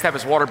Jesus, your next step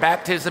is water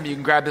baptism. You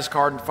can grab this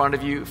card in front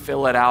of you,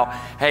 fill it out.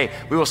 Hey,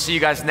 we will see you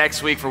guys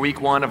next week for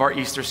week 1 of our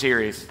Easter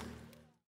series.